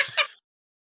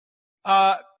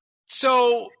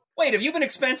 So wait, have you been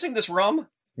expensing this rum?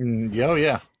 Oh,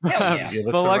 yeah. Hell yeah.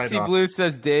 Biloxi Blue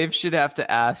says Dave should have to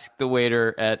ask the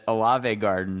waiter at Olave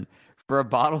Garden for a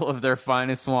bottle of their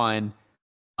finest wine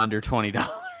under $20.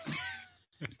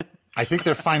 I think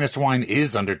their finest wine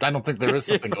is under. I don't think there is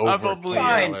something over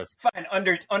 $20. Fine.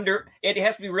 Under. It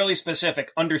has to be really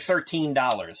specific. Under $13.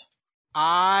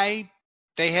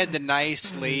 They had the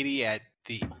nice lady at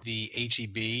the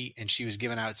HEB, and she was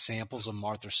giving out samples of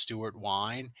Martha Stewart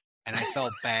wine, and I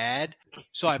felt bad,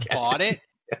 so I bought it.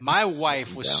 My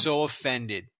wife was so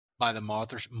offended by the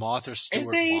Martha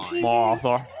Stewart line.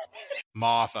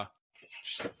 Martha.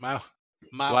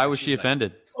 Why was she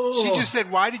offended? She just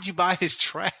said, "Why did you buy his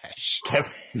trash?"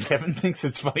 Kevin thinks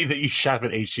it's funny that you shop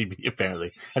at HEB,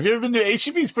 apparently. Have you ever been to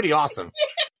HEB? It's pretty awesome.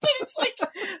 Yeah, but it's like,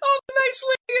 oh, the nice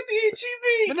lady at the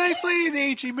HEB. The nice lady at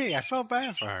the HEB. I felt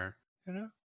bad for her, you know?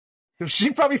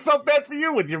 She probably felt bad for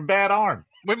you with your bad arm.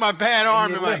 With my bad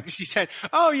arm, and she said,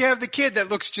 "Oh, you have the kid that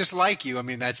looks just like you." I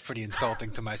mean, that's pretty insulting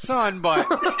to my son, but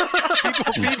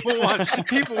people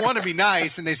want to be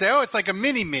nice, and they say, "Oh, it's like a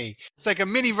mini me. It's like a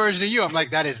mini version of you." I'm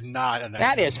like, that is not a nice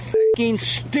That thing is to say. fucking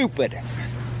stupid.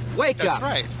 Wake That's up.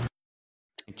 right.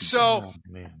 So,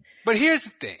 but here's the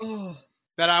thing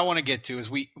that I want to get to is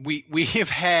we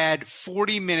have had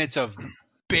 40 minutes of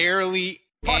barely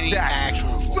any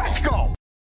actual football. Let's go.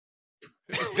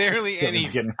 Barely any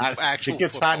actual It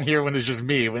gets football. hot in here when there's just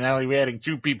me. When now we're adding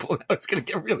two people, now it's going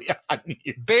to get really hot in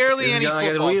here. Barely It's any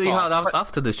gonna football get really talk. hot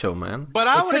after the show, man. But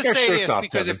I Let's want to take our say shirts this off,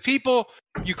 because Kevin.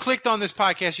 if you clicked on this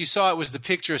podcast, you saw it was the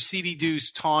picture of CD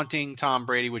Deuce taunting Tom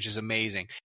Brady, which is amazing.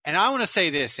 And I want to say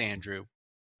this, Andrew.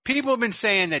 People have been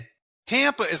saying that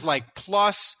Tampa is like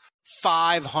plus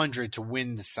 500 to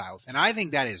win the South. And I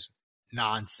think that is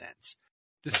nonsense.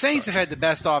 The Saints have had the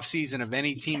best offseason of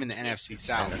any team in the NFC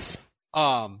South.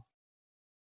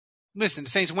 Listen, the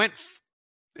Saints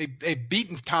they've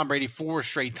beaten Tom Brady 4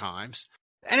 straight times.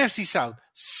 The NFC South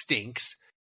stinks.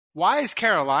 Why is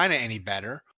Carolina any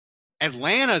better?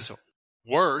 Atlanta's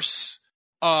worse.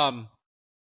 So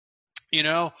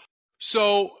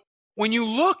when you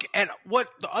look at what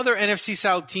the other NFC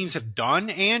South teams have done,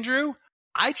 Andrew,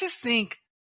 I just think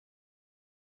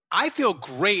I feel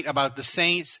great about the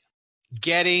Saints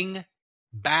getting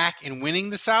back and winning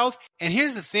the South. And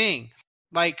here's the thing,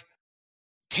 like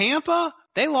Tampa,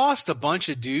 they lost a bunch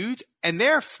of dudes, and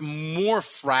they're more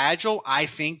fragile, I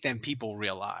think, than people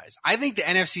realize. I think the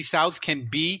NFC South can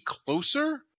be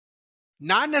closer,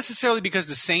 not necessarily because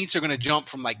the Saints are going to jump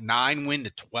from like 9 win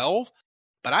to 12,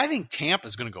 but I think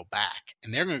Tampa's going to go back,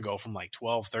 and they're going to go from like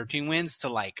 12, 13 wins to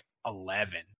like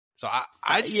 11. So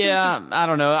I just think I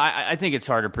don't know. I think it's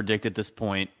hard to predict at this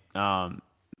point.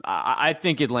 I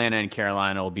think Atlanta and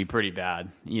Carolina will be pretty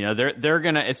bad. You know, they're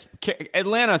gonna. It's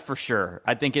Atlanta for sure.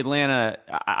 I think Atlanta.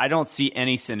 I don't see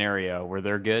any scenario where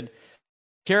they're good.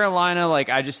 Carolina, like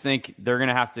I just think they're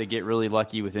gonna have to get really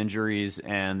lucky with injuries,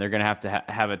 and they're gonna have to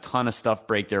have a ton of stuff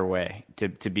break their way to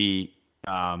be.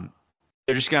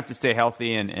 They're just gonna have to stay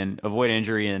healthy and avoid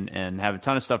injury and have a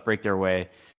ton of stuff break their way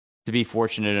to be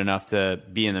fortunate enough to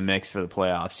be in the mix for the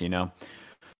playoffs. You know.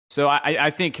 So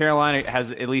I think Carolina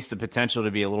has at least the potential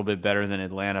to be a little bit better than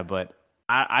Atlanta, but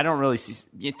I don't really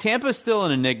see – Tampa's still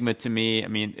an enigma to me. I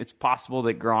mean, it's possible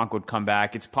that Gronk would come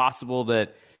back. It's possible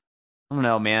that – I don't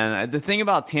know, man. The thing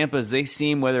about Tampa is they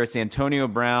seem, whether it's Antonio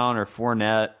Brown or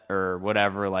Fournette or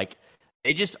whatever, like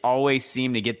they just always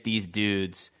seem to get these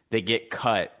dudes that get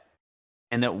cut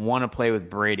and that want to play with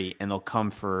Brady, and they'll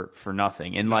come for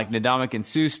nothing. And like Ndamukong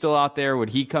Suh's still out there. Would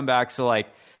he come back? So like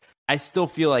 – I still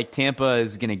feel like Tampa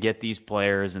is going to get these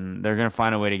players, and they're going to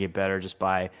find a way to get better just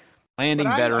by landing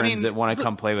veterans that want to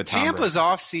come play with Tom Tampa's Brady.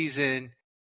 offseason,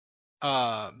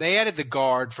 they added the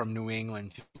guard from New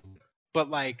England. But,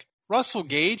 like, Russell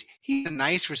Gage, he's a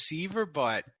nice receiver,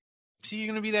 but is he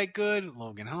going to be that good?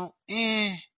 Logan Hunt,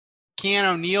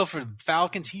 Keanu O'Neal for the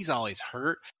Falcons, he's always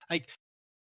hurt. Like,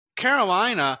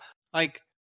 Carolina, like,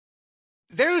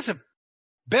 there's a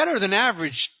better than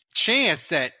average chance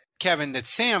that Kevin, that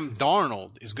Sam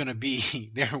Darnold is going to be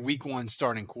their week 1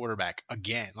 starting quarterback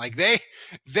again. Like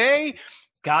they,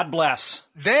 God bless.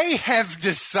 They have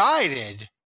decided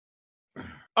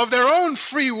of their own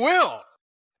free will.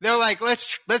 They're like,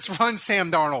 let's run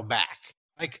Sam Darnold back.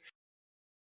 Like,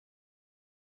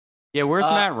 yeah, where's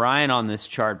Matt Ryan on this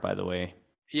chart, by the way?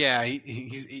 Yeah,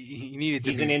 he needed to.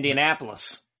 He's in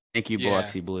Indianapolis. Thank you,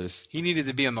 Biloxi Blues. He needed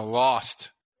to be on the Lost.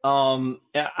 And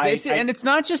it's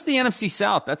not just the NFC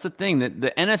South. That's the thing. That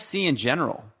the NFC in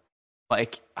general,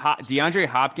 like DeAndre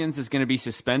Hopkins is going to be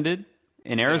suspended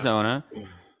in Arizona. Yeah.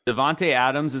 Devontae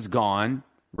Adams is gone.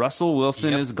 Russell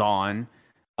Wilson is gone.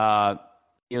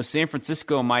 San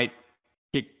Francisco might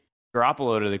kick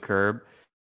Garoppolo to the curb.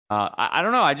 I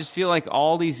don't know. I just feel like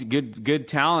all these good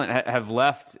talent have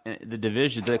left the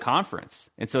division, the conference,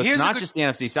 and so it's not just the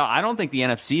NFC South. I don't think the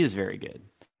NFC is very good.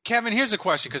 Kevin, here's a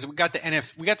question because we got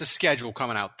the schedule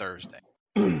coming out Thursday.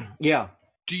 Yeah.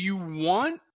 Do you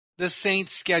want the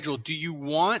Saints schedule? Do you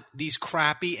want these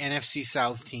crappy NFC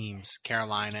South teams,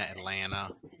 Carolina,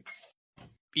 Atlanta,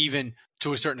 even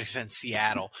to a certain extent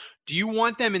Seattle? Do you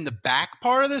want them in the back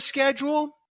part of the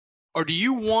schedule, or do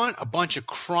you want a bunch of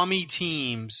crummy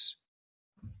teams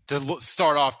to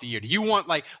start off the year? Do you want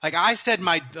like I said,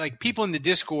 people in the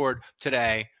Discord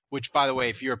today, which by the way,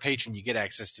 if you're a patron, you get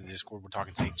access to the Discord. We're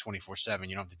talking Saints 24/7.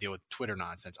 You don't have to deal with Twitter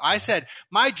nonsense. I said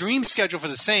my dream schedule for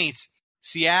the Saints: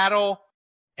 Seattle,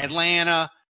 Atlanta,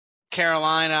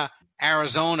 Carolina,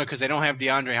 Arizona, because they don't have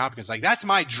DeAndre Hopkins. Like that's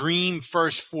my dream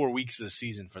first 4 weeks of the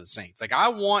season for the Saints. Like I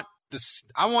want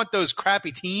those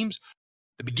crappy teams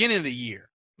at the beginning of the year.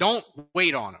 Don't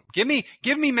wait on them. Give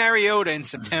me Mariota in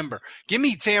September. Give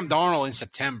me Sam Darnold in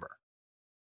September.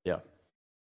 Yeah.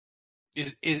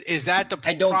 Is that the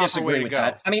I don't proper disagree way to with go?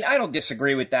 that. I mean, I don't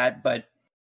disagree with that, but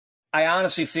I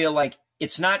honestly feel like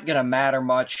it's not going to matter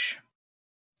much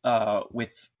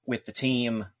with the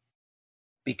team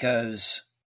because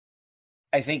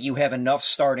I think you have enough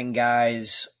starting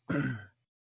guys.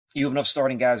 You have enough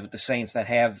starting guys with the Saints that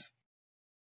have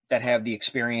the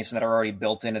experience and that are already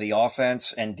built into the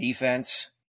offense and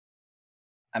defense.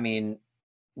 I mean,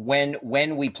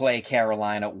 when we play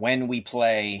Carolina, when we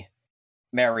play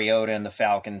Mariota and the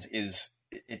Falcons,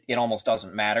 it almost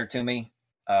doesn't matter to me.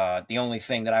 The only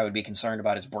thing that I would be concerned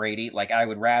about is Brady. Like I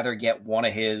would rather get one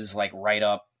of his right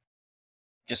up,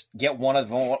 just get one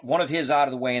of his out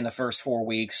of the way in the first 4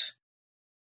 weeks,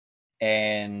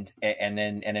 and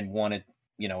then one at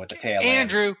at the tail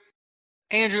end.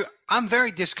 Andrew, I'm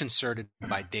very disconcerted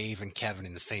by Dave and Kevin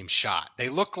in the same shot. They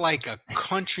look like a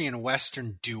country and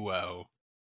western duo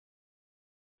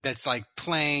that's like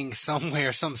playing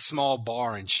somewhere, some small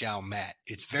bar in Chalmette.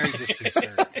 It's very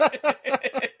disconcerting.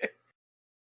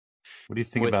 What do you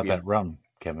think about that rum,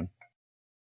 Kevin?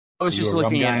 I was just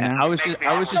looking at I was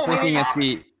just looking at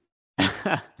the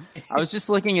I was just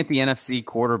looking at the NFC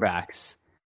quarterbacks.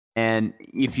 And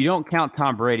if you don't count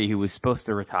Tom Brady, who was supposed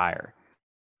to retire,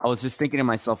 I was just thinking to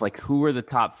myself, like, who are the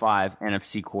top 5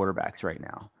 NFC quarterbacks right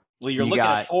now? Well, you're looking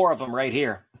at 4 of them right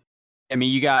here. I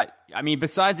mean,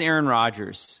 besides Aaron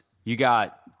Rodgers, you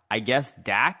got, I guess,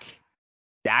 Dak.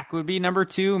 Dak would be number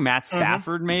 2. Matt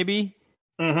Stafford, maybe.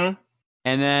 Mm-hmm.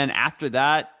 And then after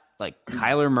that, like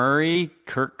Kyler Murray,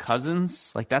 Kirk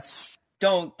Cousins. Like that's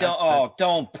don't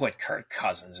put Kirk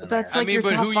Cousins in there. Like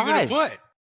but who are you going to put?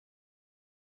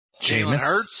 Jalen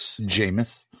Hurts?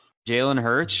 Jalen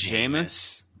Hurts?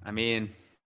 Jameis? I mean,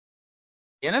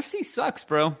 the NFC sucks,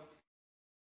 bro.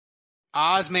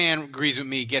 Ozman agrees with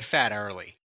me. Get fat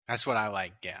early. That's what I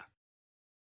like. Yeah.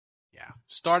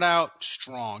 Start out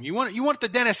strong. You want the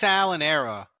Dennis Allen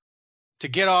era to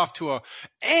get off to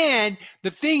and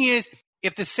the thing is,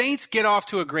 if the Saints get off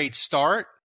to a great start,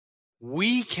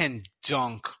 we can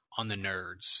dunk on the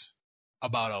nerds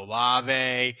about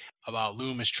Olave, about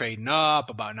Loomis trading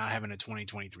up, about not having a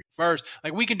 2023 first.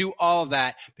 Like, we can do all of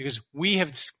that because we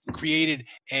have created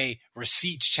a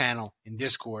receipts channel in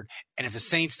Discord. And if the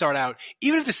Saints start out,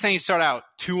 even if the Saints start out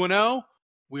 2-0,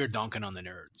 we're dunking on the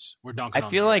nerds. We're dunking on the nerds.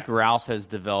 I feel like Ralph has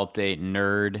developed a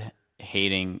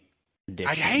nerd-hating addiction.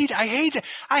 I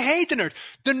hate the nerds.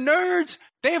 The nerds,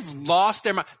 they have lost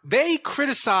their mind. They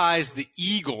criticize the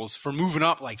Eagles for moving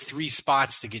up like 3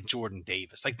 spots to get Jordan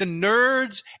Davis. Like the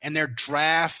nerds and their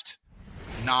draft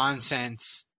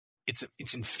nonsense.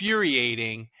 It's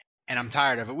infuriating, and I'm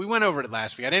tired of it. We went over it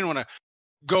last week. I didn't want to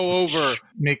go over.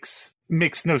 Makes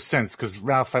no sense because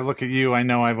Ralph, I look at you. I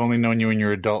know I've only known you in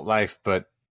your adult life, but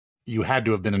you had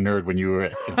to have been a nerd when you were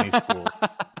in high school.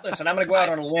 Listen, I'm going to go out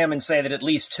on a limb and say that at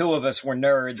least 2 of us were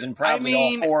nerds, and probably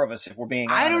all 4 of us, if we're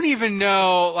being honest. I don't even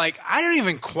know. Like, I don't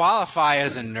even qualify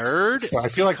as a nerd. So I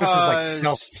feel like this is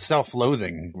like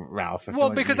self-loathing, Ralph.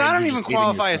 Because I don't even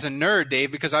qualify as a nerd,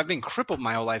 Dave, because I've been crippled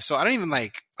my whole life. So I don't even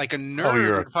like a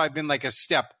nerd would probably been like a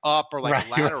step up or like a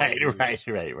lateral.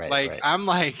 Right. Like, I'm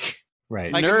like.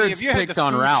 Right. Like, nerds if you had picked the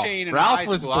on Ralph. Ralph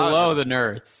was below the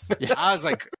nerds. Yeah. I was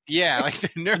like, like the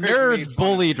nerds. The nerds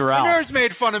bullied Ralph. The nerds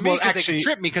made fun of me because they could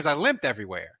trip me because I limped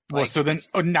everywhere. Well,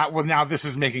 now this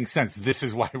is making sense. This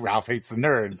is why Ralph hates the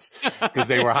nerds because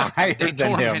they were higher they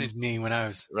than him. They tormented me when I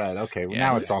was right. Okay, well,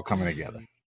 now it's all coming together.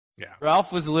 Yeah,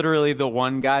 Ralph was literally the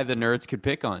one guy the nerds could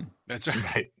pick on. That's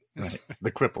right.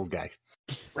 The crippled guy.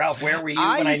 Ralph, where were you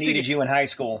when I needed you in high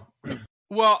school?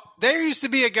 Well, there used to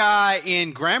be a guy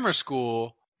in grammar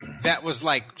school that was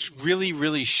like really,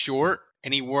 really short,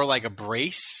 and he wore like a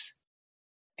brace,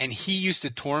 and he used to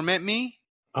torment me.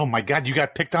 Oh my God! You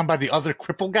got picked on by the other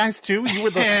cripple guys too. You were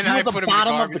the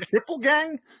bottom of the cripple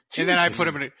gang. Jesus. And then I put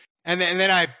him in, and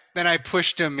then I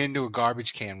pushed him into a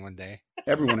garbage can one day.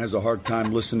 Everyone has a hard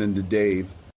time listening to Dave.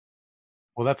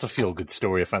 Well, that's a feel-good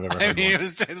story if I've ever heard one.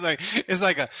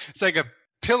 It's like a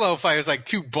pillow fight. It was like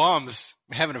 2 bums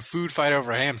having a food fight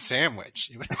over a ham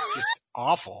sandwich. It was just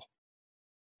awful.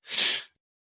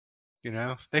 You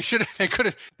know, they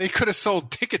could have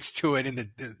sold tickets to it in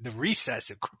the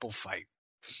recess at Cripple Fight.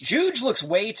 Juge looks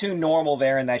way too normal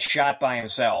there in that shot by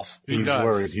himself. He's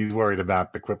worried. He's worried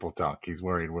about the cripple talk. He's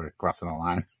worried we're crossing the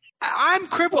line. I'm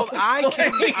crippled. I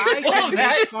can make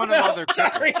fun of other people.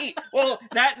 Sorry. Well,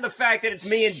 that and the fact that it's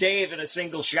me and Dave in a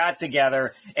single shot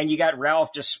together, and you got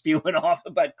Ralph just spewing off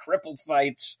about crippled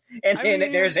fights, and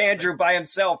there's Andrew by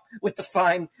himself with the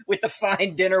fine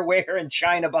dinnerware and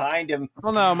china behind him.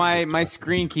 Well, no, my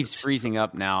screen keeps freezing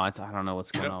up now. I don't know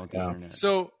what's going on with the internet.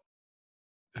 So,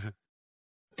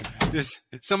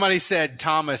 somebody said,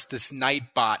 Thomas, this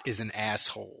Nightbot is an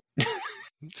asshole.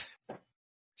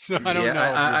 So I don't know.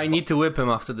 I need to whip him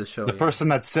after the show. The person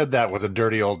that said that was a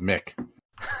dirty old Mick.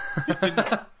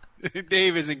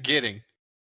 Dave isn't kidding.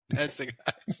 That's the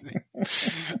guy's name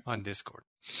on Discord.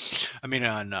 I mean,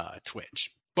 on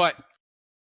Twitch. But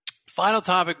final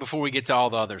topic before we get to all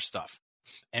the other stuff.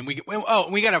 And we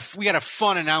got a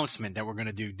fun announcement that we're going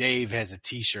to do. Dave has a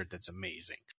T-shirt that's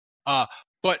amazing.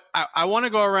 But I want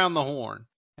to go around the horn,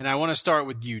 and I want to start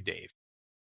with you, Dave.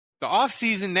 The off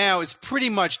season now is pretty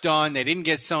much done. They didn't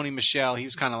get Sony Michel. He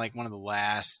was kind of like one of the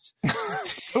last.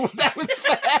 That was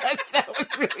fast. That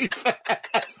was really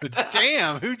fast.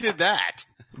 Damn, who did that?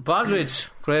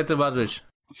 Budrich. Creator Budrich.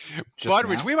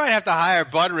 Budrich. We might have to hire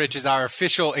Budrich as our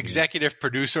official executive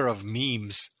producer of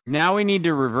memes. Now we need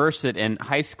to reverse it, and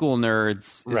High School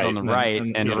Nerds is on the right,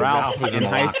 and Ralph is in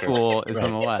high school is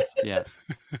on the left. Yeah.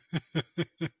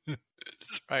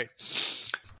 That's right.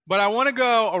 But I want to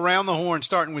go around the horn,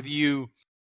 starting with you,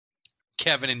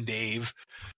 Kevin and Dave.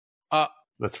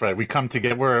 That's right. We come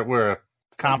together. We're a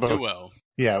combo. Duo.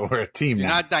 Yeah, we're a team You're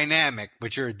now. not dynamic,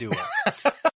 but you're a duo.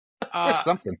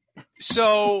 Something.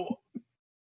 So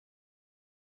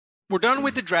we're done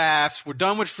with the draft. We're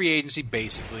done with free agency,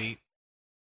 basically.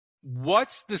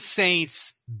 What's the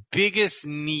Saints' biggest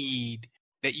need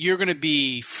that you're going to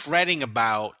be fretting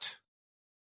about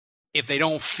if they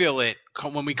don't fill it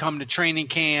when we come to training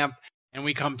camp and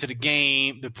we come to the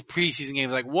game, the preseason game?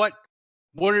 Like, what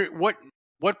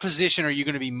position are you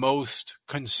going to be most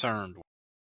concerned with?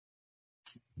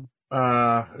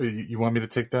 You want me to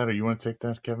take that, or you want to take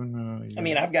that, Kevin? I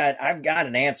mean, I've got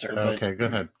an answer. But, okay, go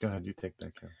ahead. You take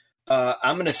that, Kevin.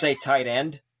 I'm going to say tight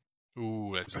end.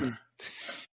 Ooh, that's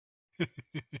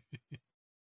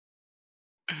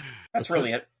that's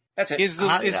really it. That's it. Is the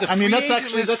free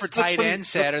agent list for tight end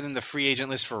sadder than the free agent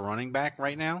list for running back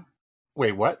right now?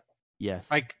 Wait, what? Yes.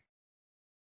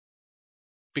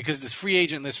 Because this free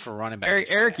agent list for running back.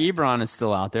 Eric Ebron is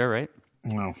still out there, right?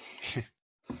 No.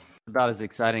 About as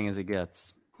exciting as it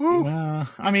gets.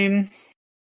 I mean,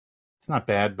 it's not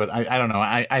bad, but I don't know.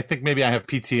 I think maybe I have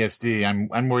PTSD.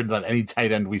 I'm worried that any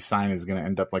tight end we sign is going to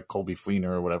end up like Colby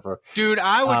Fleener or whatever. Dude,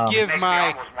 I would give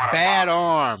my bad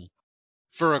arm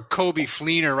for a Colby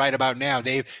Fleener right about now,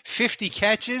 Dave. 50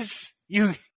 catches?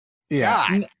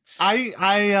 God.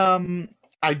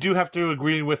 I do have to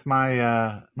agree with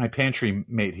my my pantry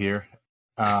mate here.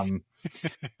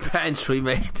 Pantry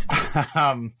mate.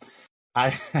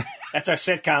 That's our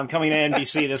sitcom coming to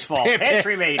NBC this fall.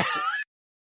 Pantry Mates.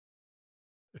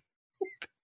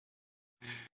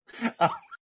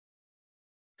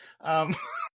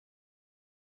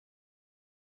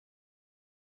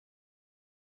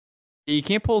 You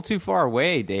can't pull too far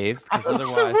away, Dave. That's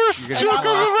the worst joke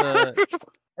I've ever heard.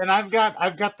 And I've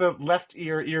got the left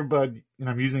earbud, and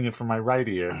I'm using it for my right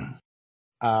ear.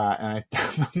 And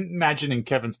I'm imagining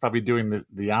Kevin's probably doing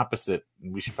the opposite.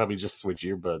 And we should probably just switch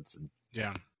earbuds.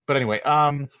 Yeah. But anyway,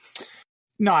 no,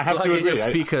 I have to agree. Your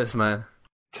speakers, man.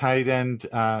 Tight end.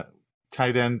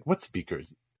 What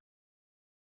speakers?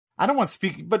 I don't want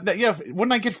but yeah,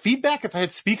 wouldn't I get feedback if I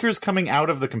had speakers coming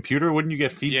out of the computer? Wouldn't you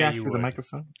get feedback through the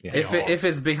microphone? Yeah. If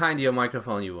it's behind your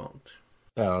microphone, you won't.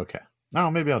 Oh, okay.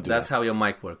 Oh, maybe I'll do that. That's how your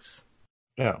mic works.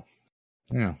 Oh.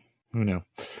 Yeah. Who knew?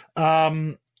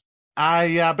 But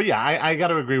yeah, I got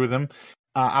to agree with him.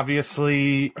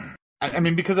 Obviously, I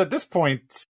mean, because at this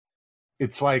point,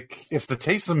 it's like if the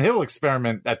Taysom Hill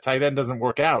experiment at tight end doesn't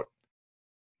work out,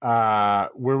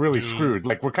 we're really screwed.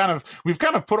 Like we've kind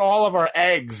of put all of our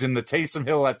eggs in the Taysom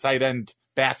Hill at tight end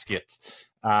basket,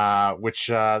 which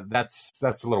that's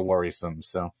a little worrisome.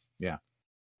 So yeah.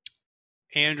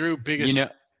 Andrew, biggest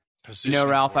position.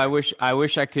 Ralph, I wish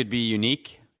I could be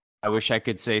unique. I wish I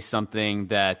could say something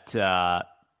that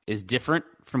is different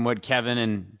from what Kevin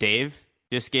and Dave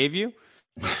just gave you.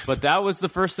 But that was the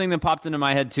first thing that popped into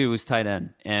my head, too, was tight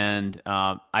end. And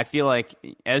I feel like,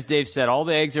 as Dave said, all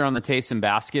the eggs are on the Taysom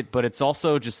basket, but it's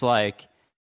also just like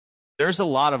there's a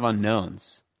lot of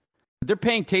unknowns. They're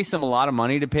paying Taysom a lot of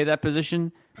money to pay that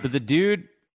position, but the dude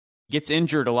gets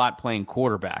injured a lot playing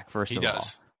quarterback, first of all.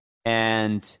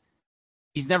 And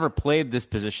he's never played this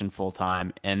position full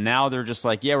time, and now they're just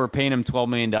like, yeah, we're paying him $12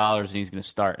 million and he's going to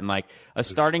start. And like a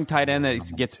starting tight end that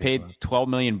gets paid $12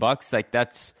 million, like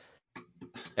that's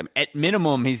at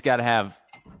minimum he's got to have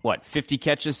 50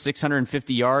 catches,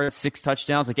 650 yards, 6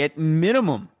 touchdowns. Like at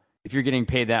minimum, if you're getting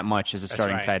paid that much as a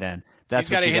starting tight end, that's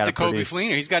he's got to hit the Coby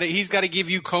Fleener. He's got to give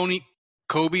you Coby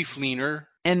Fleener.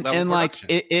 And like,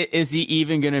 is he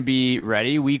even going to be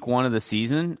ready week 1 of the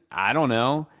season? I don't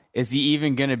know. Is he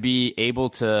even going to be able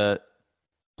to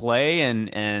play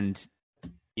and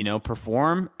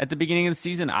perform at the beginning of the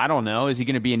season? I don't know. Is he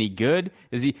going to be any good?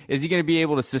 Is he going to be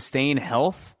able to sustain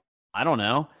health? I don't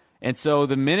know. And so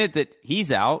the minute that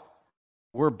he's out,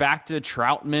 we're back to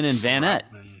Troutman and Vanette.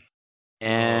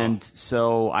 And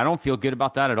so I don't feel good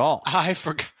about that at all. I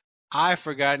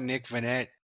forgot Nick Vanette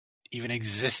even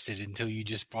existed until you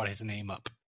just brought his name up.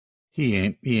 He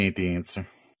ain't the answer.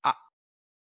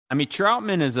 I mean,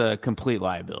 Troutman is a complete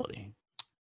liability.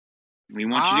 We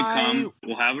want you to come.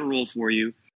 We'll have a role for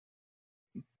you.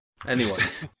 Anyway.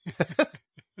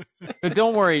 But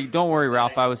don't worry,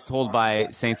 Ralph. I was told by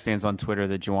Saints fans on Twitter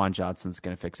that Juwan Johnson's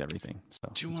going to fix everything. So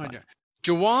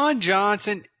Juwan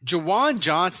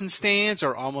Johnson stands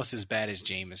are almost as bad as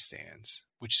Jameis stands.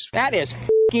 That is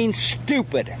f***ing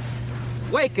stupid.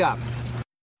 Wake up.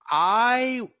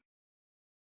 I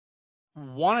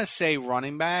want to say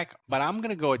running back, but I'm going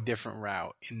to go a different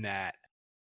route in that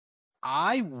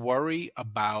I worry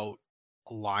about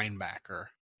a linebacker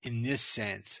in this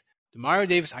sense. Demario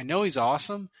Davis, I know he's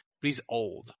awesome, but he's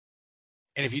old.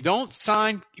 And if you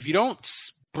don't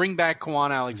bring back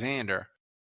Kwan Alexander,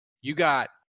 you got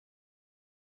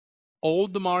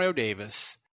old Demario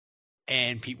Davis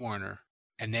and Pete Werner,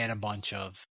 and then a bunch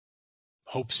of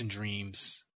hopes and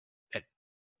dreams that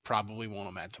probably won't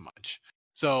amount to much.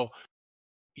 So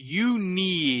you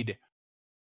need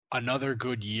another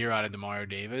good year out of Demario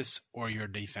Davis, or your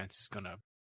defense is going to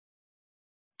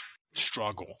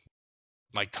struggle.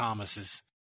 Like Thomas's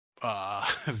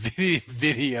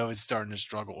video is starting to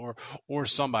struggle, or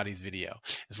somebody's video,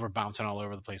 as we're bouncing all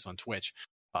over the place on Twitch.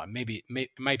 It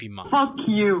might be mine. Fuck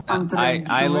you.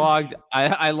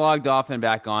 I logged off and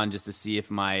back on just to see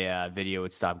if my video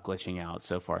would stop glitching out.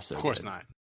 So far, so of course good.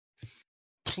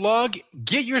 Not.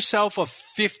 Get yourself a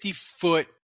 50-foot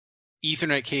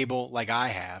Ethernet cable like I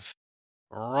have.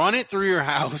 Run it through your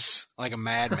house like a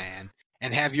madman,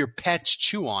 and have your pets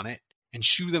chew on it and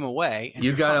shoo them away. And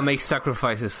you gotta make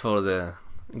sacrifices for the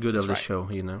good of the show,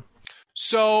 you know.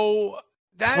 So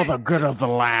for the good of the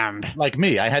land. Like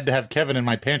me, I had to have Kevin in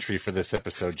my pantry for this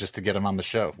episode just to get him on the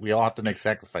show. We all have to make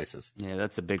sacrifices. Yeah,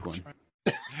 that's a big one.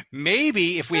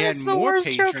 Maybe if we had more patrons.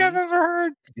 That's the worst joke I've ever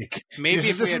heard. Maybe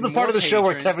this is the part of the show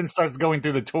where Kevin starts going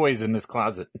through the toys in this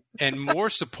closet. And more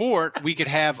support, we could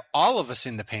have all of us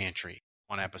in the pantry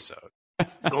one episode.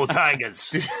 Go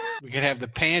Tigers. We could have the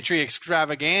pantry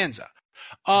extravaganza.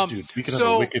 Dude, we could have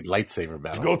a wicked lightsaber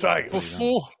battle. Go Tigers.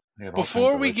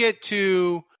 Before we get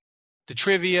to the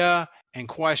trivia and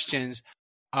questions,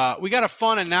 we got a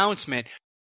fun announcement.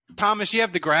 Thomas, you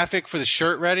have the graphic for the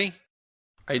shirt ready?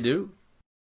 I do.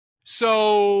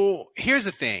 So here's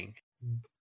the thing.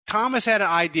 Thomas had an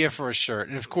idea for a shirt.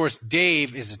 And of course,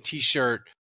 Dave is a t-shirt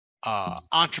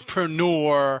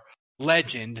entrepreneur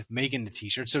legend making the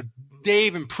t-shirt. So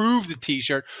Dave improved the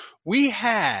t-shirt. We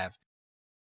have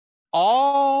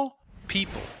all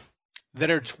people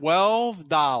that are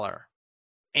 $12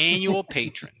 annual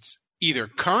patrons, either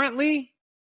currently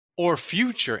or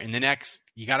future in the next,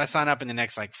 you got to sign up in the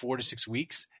next 4 to 6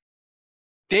 weeks.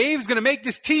 Dave's going to make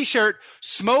this t-shirt,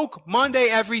 Smoke Monday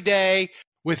every day,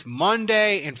 with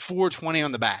Monday and 420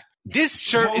 on the back. This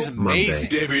shirt is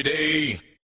amazing. Every day.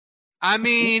 I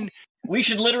mean, we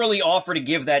should literally offer to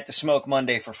give that to Smoke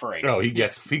Monday for free. Oh, he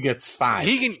gets 5.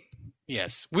 He can.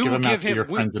 Yes, we give will him give out to him your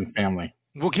friends and family.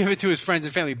 We'll give it to his friends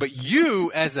and family. But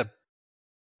you, as a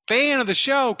fan of the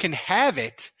show, can have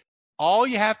it. All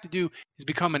you have to do is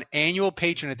become an annual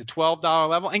patron at the $12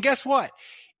 level. And guess what?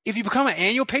 If you become an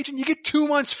annual patron, you get 2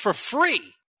 months for free.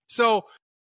 So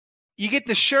you get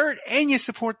the shirt and you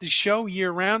support the show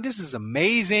year round. This is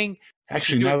amazing.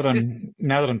 Actually, now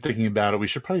that I'm thinking about it, we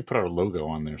should probably put our logo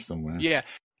on there somewhere. Yeah.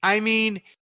 I mean,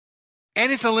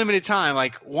 and it's a limited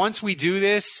time. Once we do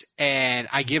this and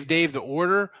I give Dave the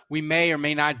order, we may or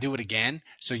may not do it again.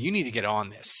 So you need to get on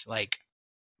this.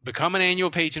 Become an annual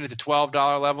patron at the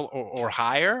 $12 level or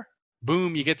higher.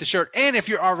 Boom, you get the shirt. And if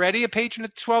you're already a patron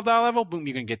at the $12 level, boom,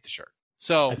 you can get the shirt.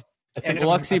 So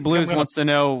Biloxi Blues wants to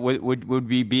know would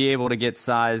we be able to get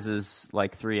sizes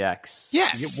like 3X?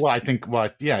 Yes. Well, I think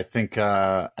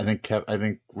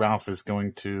Ralph is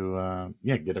going to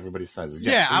get everybody's sizes.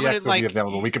 Yeah, I'm gonna be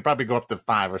available. We could probably go up to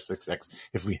 5 or 6X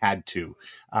if we had to.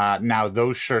 Now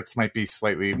those shirts might be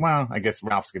slightly. Well, I guess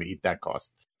Ralph's going to eat that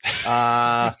cost.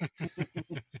 But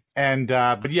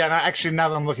actually, now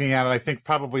that I'm looking at it, I think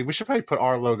we should probably put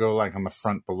our logo like on the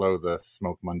front below the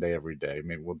Smoke Monday every day.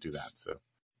 Maybe we'll do that. So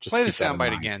just play the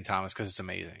soundbite again, Thomas, because it's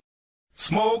amazing.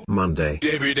 Smoke Monday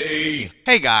every day.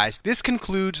 Hey guys, this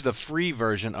concludes the free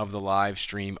version of the live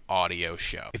stream audio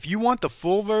show. If you want the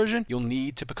full version, you'll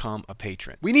need to become a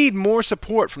patron. We need more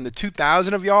support from the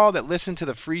 2,000 of y'all that listen to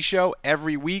the free show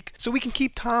every week so we can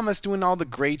keep Thomas doing all the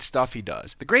great stuff he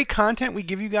does. The great content we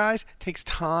give you guys takes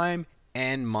time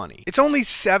and money. It's only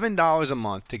 $7 a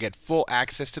month to get full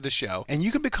access to the show, and you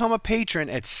can become a patron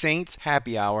at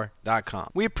saintshappyhour.com.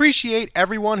 We appreciate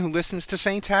everyone who listens to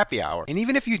Saints Happy Hour, and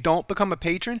even if you don't become a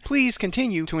patron, please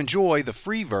continue to enjoy the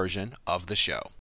free version of the show.